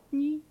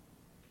самотній,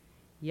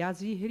 я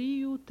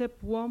зігрію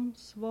теплом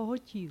свого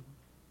тіла.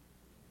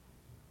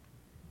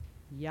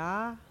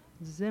 Я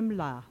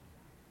земля,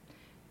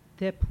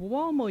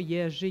 тепло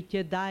моє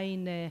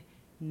життєдайне,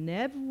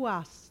 не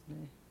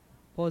власне,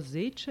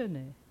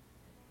 позичене.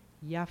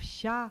 Я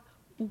вся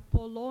у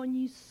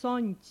полоні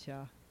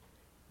сонця,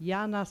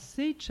 я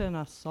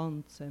насичена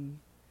сонцем,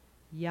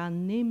 я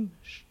ним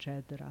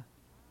щедра.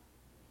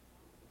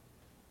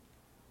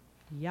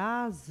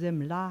 Я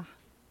земля,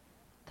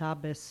 та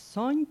без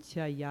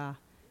сонця я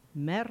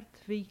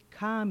мертвий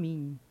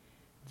камінь,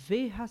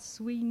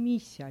 вигаслий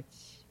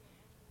місяць,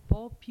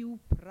 попіл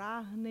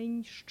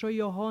прагнень, що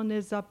його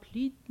не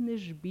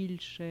заплітнеш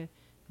більше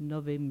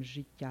новим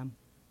життям.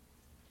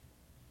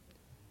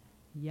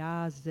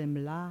 Я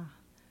земля,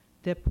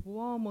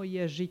 тепло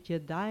моє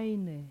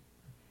життєдайне,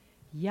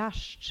 я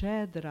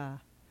щедра,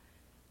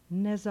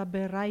 не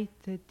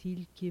забирайте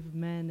тільки в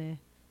мене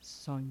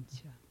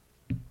сонця.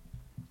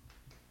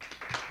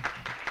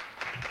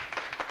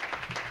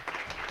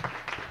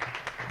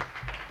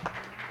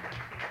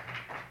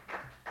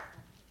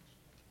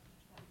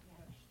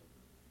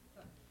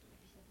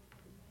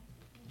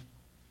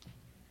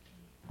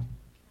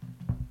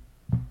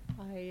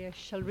 I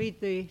shall read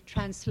the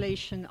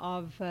translation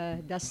of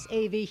Das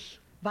ewig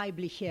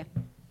Weibliche.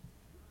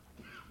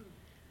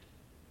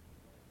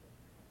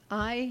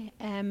 I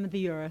am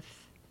the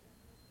earth,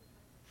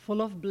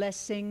 full of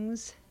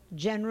blessings,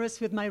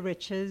 generous with my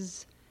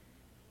riches.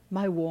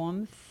 My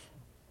warmth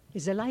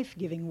is a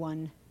life-giving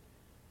one.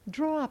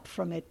 Draw up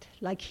from it,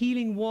 like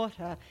healing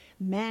water,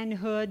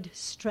 manhood,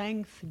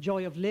 strength,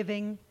 joy of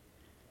living.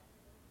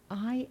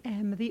 I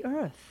am the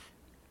earth.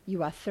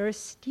 You are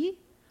thirsty?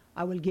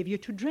 I will give you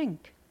to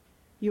drink.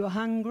 You are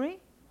hungry?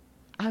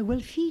 I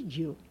will feed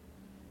you.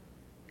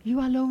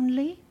 You are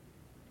lonely?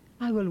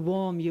 I will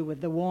warm you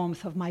with the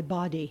warmth of my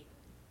body.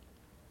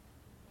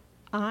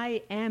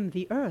 I am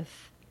the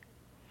earth.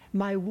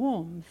 My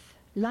warmth,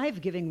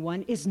 life-giving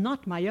one, is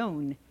not my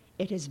own.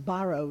 It is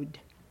borrowed.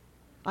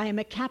 I am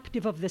a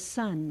captive of the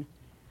sun.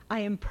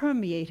 I am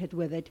permeated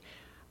with it.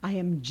 I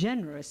am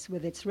generous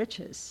with its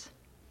riches.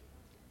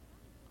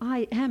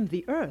 I am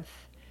the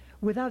earth.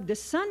 Without the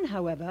sun,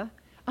 however,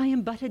 I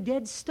am but a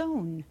dead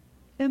stone,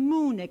 a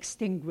moon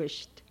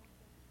extinguished,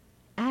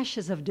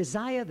 ashes of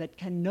desire that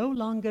can no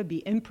longer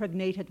be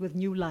impregnated with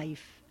new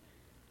life.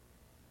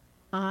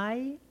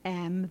 I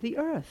am the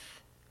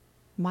earth.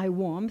 My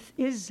warmth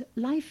is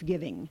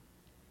life-giving.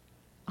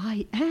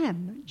 I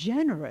am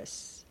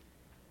generous.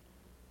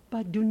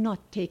 But do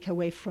not take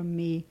away from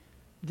me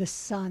the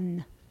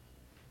sun.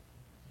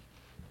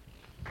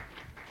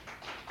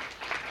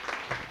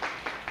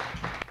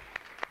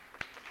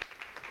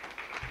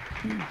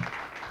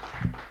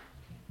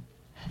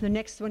 The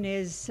next one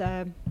is,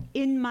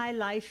 in my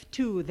life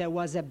too there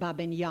was a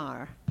Babin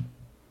Yar.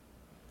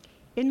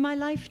 In my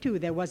life too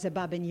there was a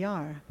Babin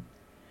Yar.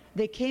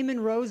 They came in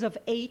rows of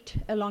 8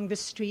 along the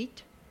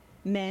street,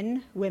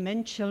 men,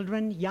 women,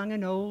 children, young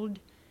and old,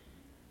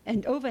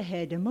 and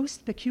overhead a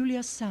most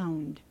peculiar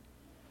sound,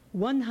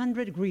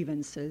 100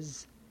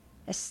 grievances,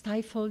 a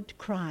stifled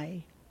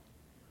cry.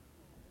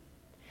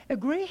 A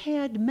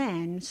gray-haired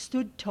man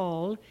stood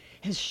tall,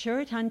 his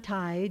shirt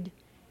untied,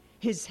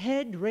 his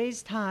head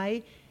raised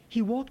high.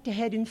 He walked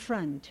ahead in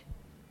front.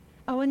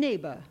 Our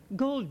neighbor,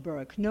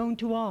 Goldberg, known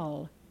to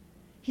all.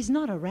 He's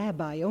not a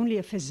rabbi, only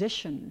a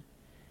physician.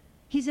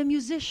 He's a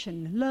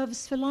musician,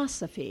 loves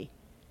philosophy.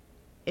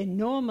 In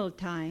normal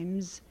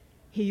times,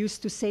 he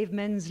used to save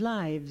men's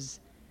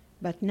lives,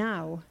 but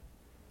now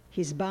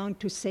he's bound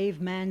to save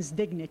man's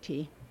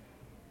dignity.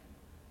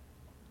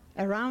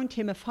 Around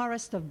him, a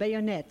forest of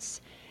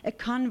bayonets, a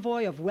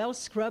convoy of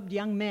well-scrubbed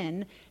young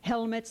men,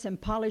 helmets and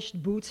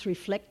polished boots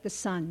reflect the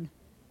sun.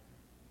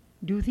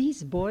 Do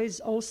these boys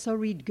also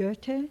read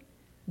Goethe?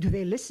 Do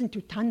they listen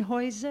to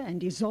Tannhäuser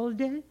and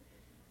Isolde?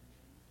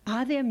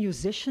 Are there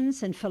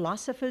musicians and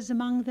philosophers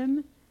among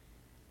them?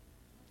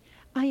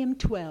 I am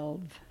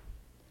 12.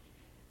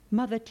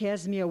 Mother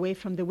tears me away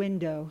from the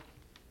window.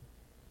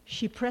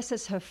 She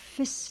presses her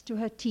fist to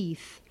her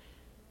teeth.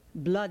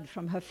 Blood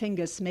from her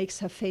fingers makes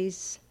her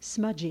face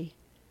smudgy.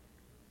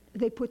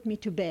 They put me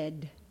to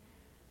bed.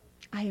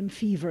 I am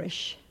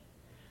feverish.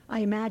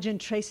 I imagine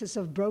traces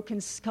of broken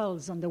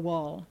skulls on the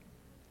wall.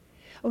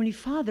 Only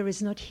father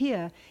is not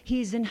here. He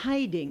is in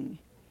hiding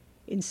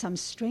in some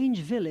strange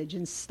village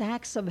in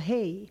stacks of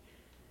hay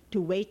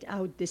to wait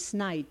out this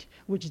night,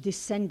 which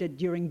descended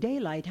during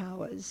daylight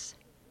hours.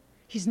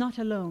 He's not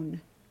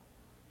alone.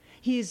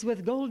 He is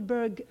with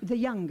Goldberg the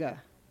younger,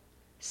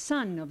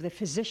 son of the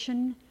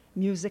physician,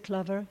 music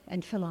lover,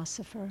 and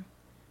philosopher.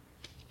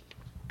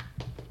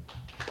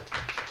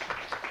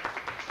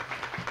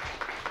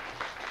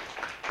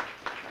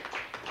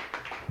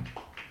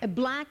 A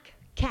black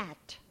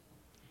cat.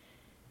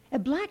 A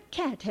black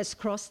cat has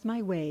crossed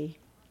my way.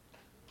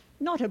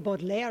 Not a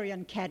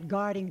Baudelairean cat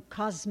guarding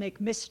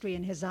cosmic mystery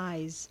in his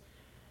eyes.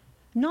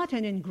 Not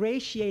an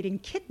ingratiating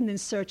kitten in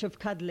search of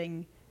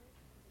cuddling.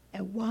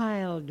 A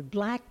wild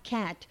black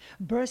cat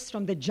bursts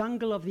from the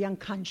jungle of the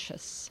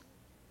unconscious.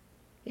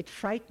 It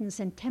frightens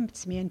and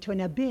tempts me into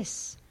an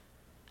abyss,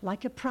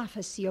 like a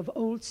prophecy of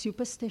old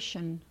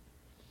superstition.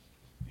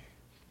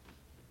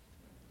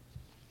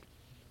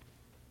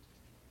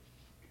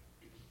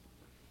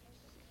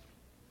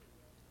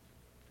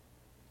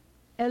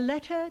 A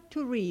letter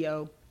to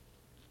Rio.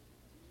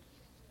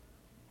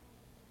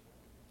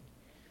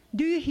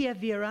 Do you hear,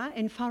 Vera,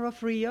 in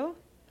far-off Rio?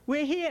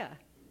 We're here.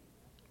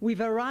 We've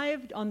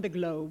arrived on the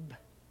globe,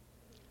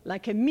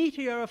 like a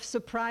meteor of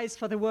surprise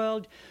for the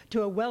world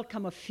to a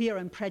welcome of fear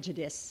and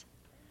prejudice.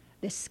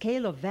 The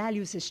scale of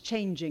values is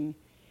changing.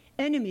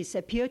 Enemies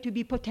appear to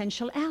be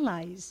potential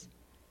allies.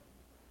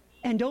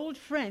 And old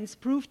friends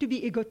prove to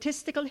be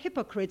egotistical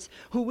hypocrites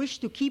who wish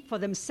to keep for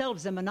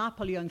themselves a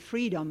monopoly on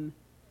freedom.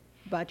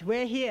 But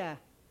we're here,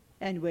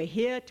 and we're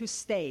here to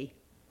stay.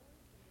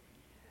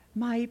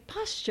 My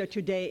posture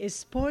today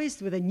is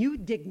poised with a new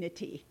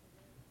dignity.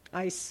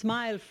 I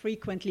smile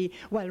frequently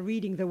while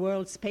reading the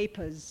world's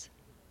papers.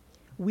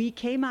 We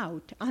came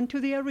out onto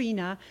the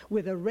arena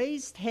with a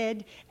raised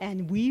head,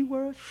 and we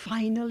were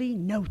finally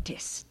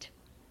noticed.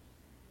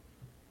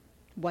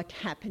 What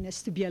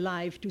happiness to be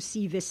alive to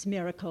see this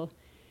miracle,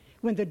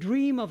 when the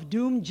dream of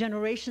doomed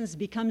generations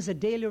becomes a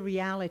daily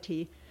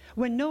reality,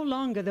 when no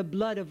longer the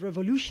blood of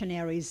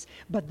revolutionaries,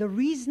 but the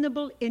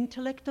reasonable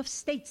intellect of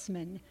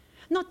statesmen,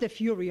 not the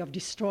fury of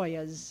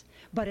destroyers,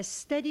 but a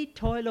steady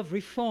toil of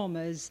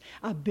reformers,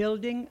 are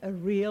building a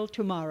real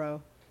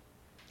tomorrow.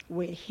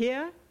 We're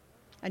here,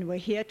 and we're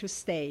here to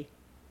stay.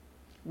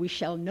 We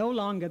shall no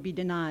longer be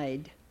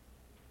denied.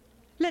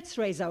 Let's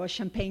raise our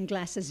champagne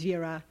glasses,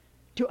 Vera,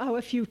 to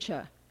our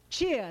future.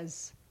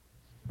 Cheers!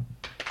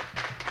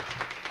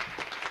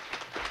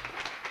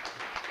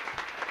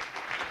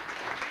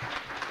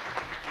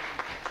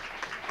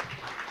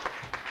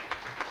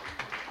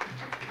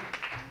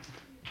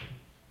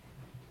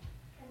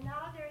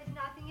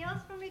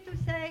 me to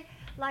say,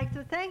 like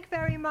to thank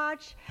very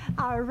much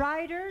our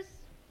writers,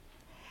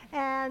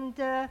 and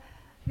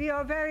we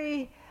are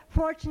very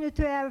fortunate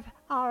to have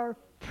our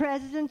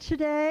president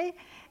today,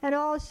 and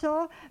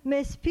also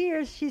Miss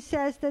Pierce. She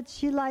says that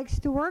she likes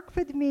to work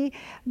with me,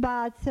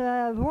 but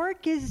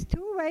work is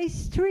two-way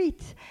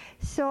street.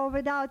 So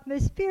without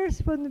Miss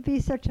Pierce, wouldn't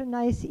be such a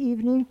nice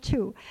evening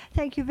too.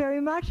 Thank you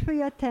very much for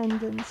your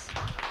attendance.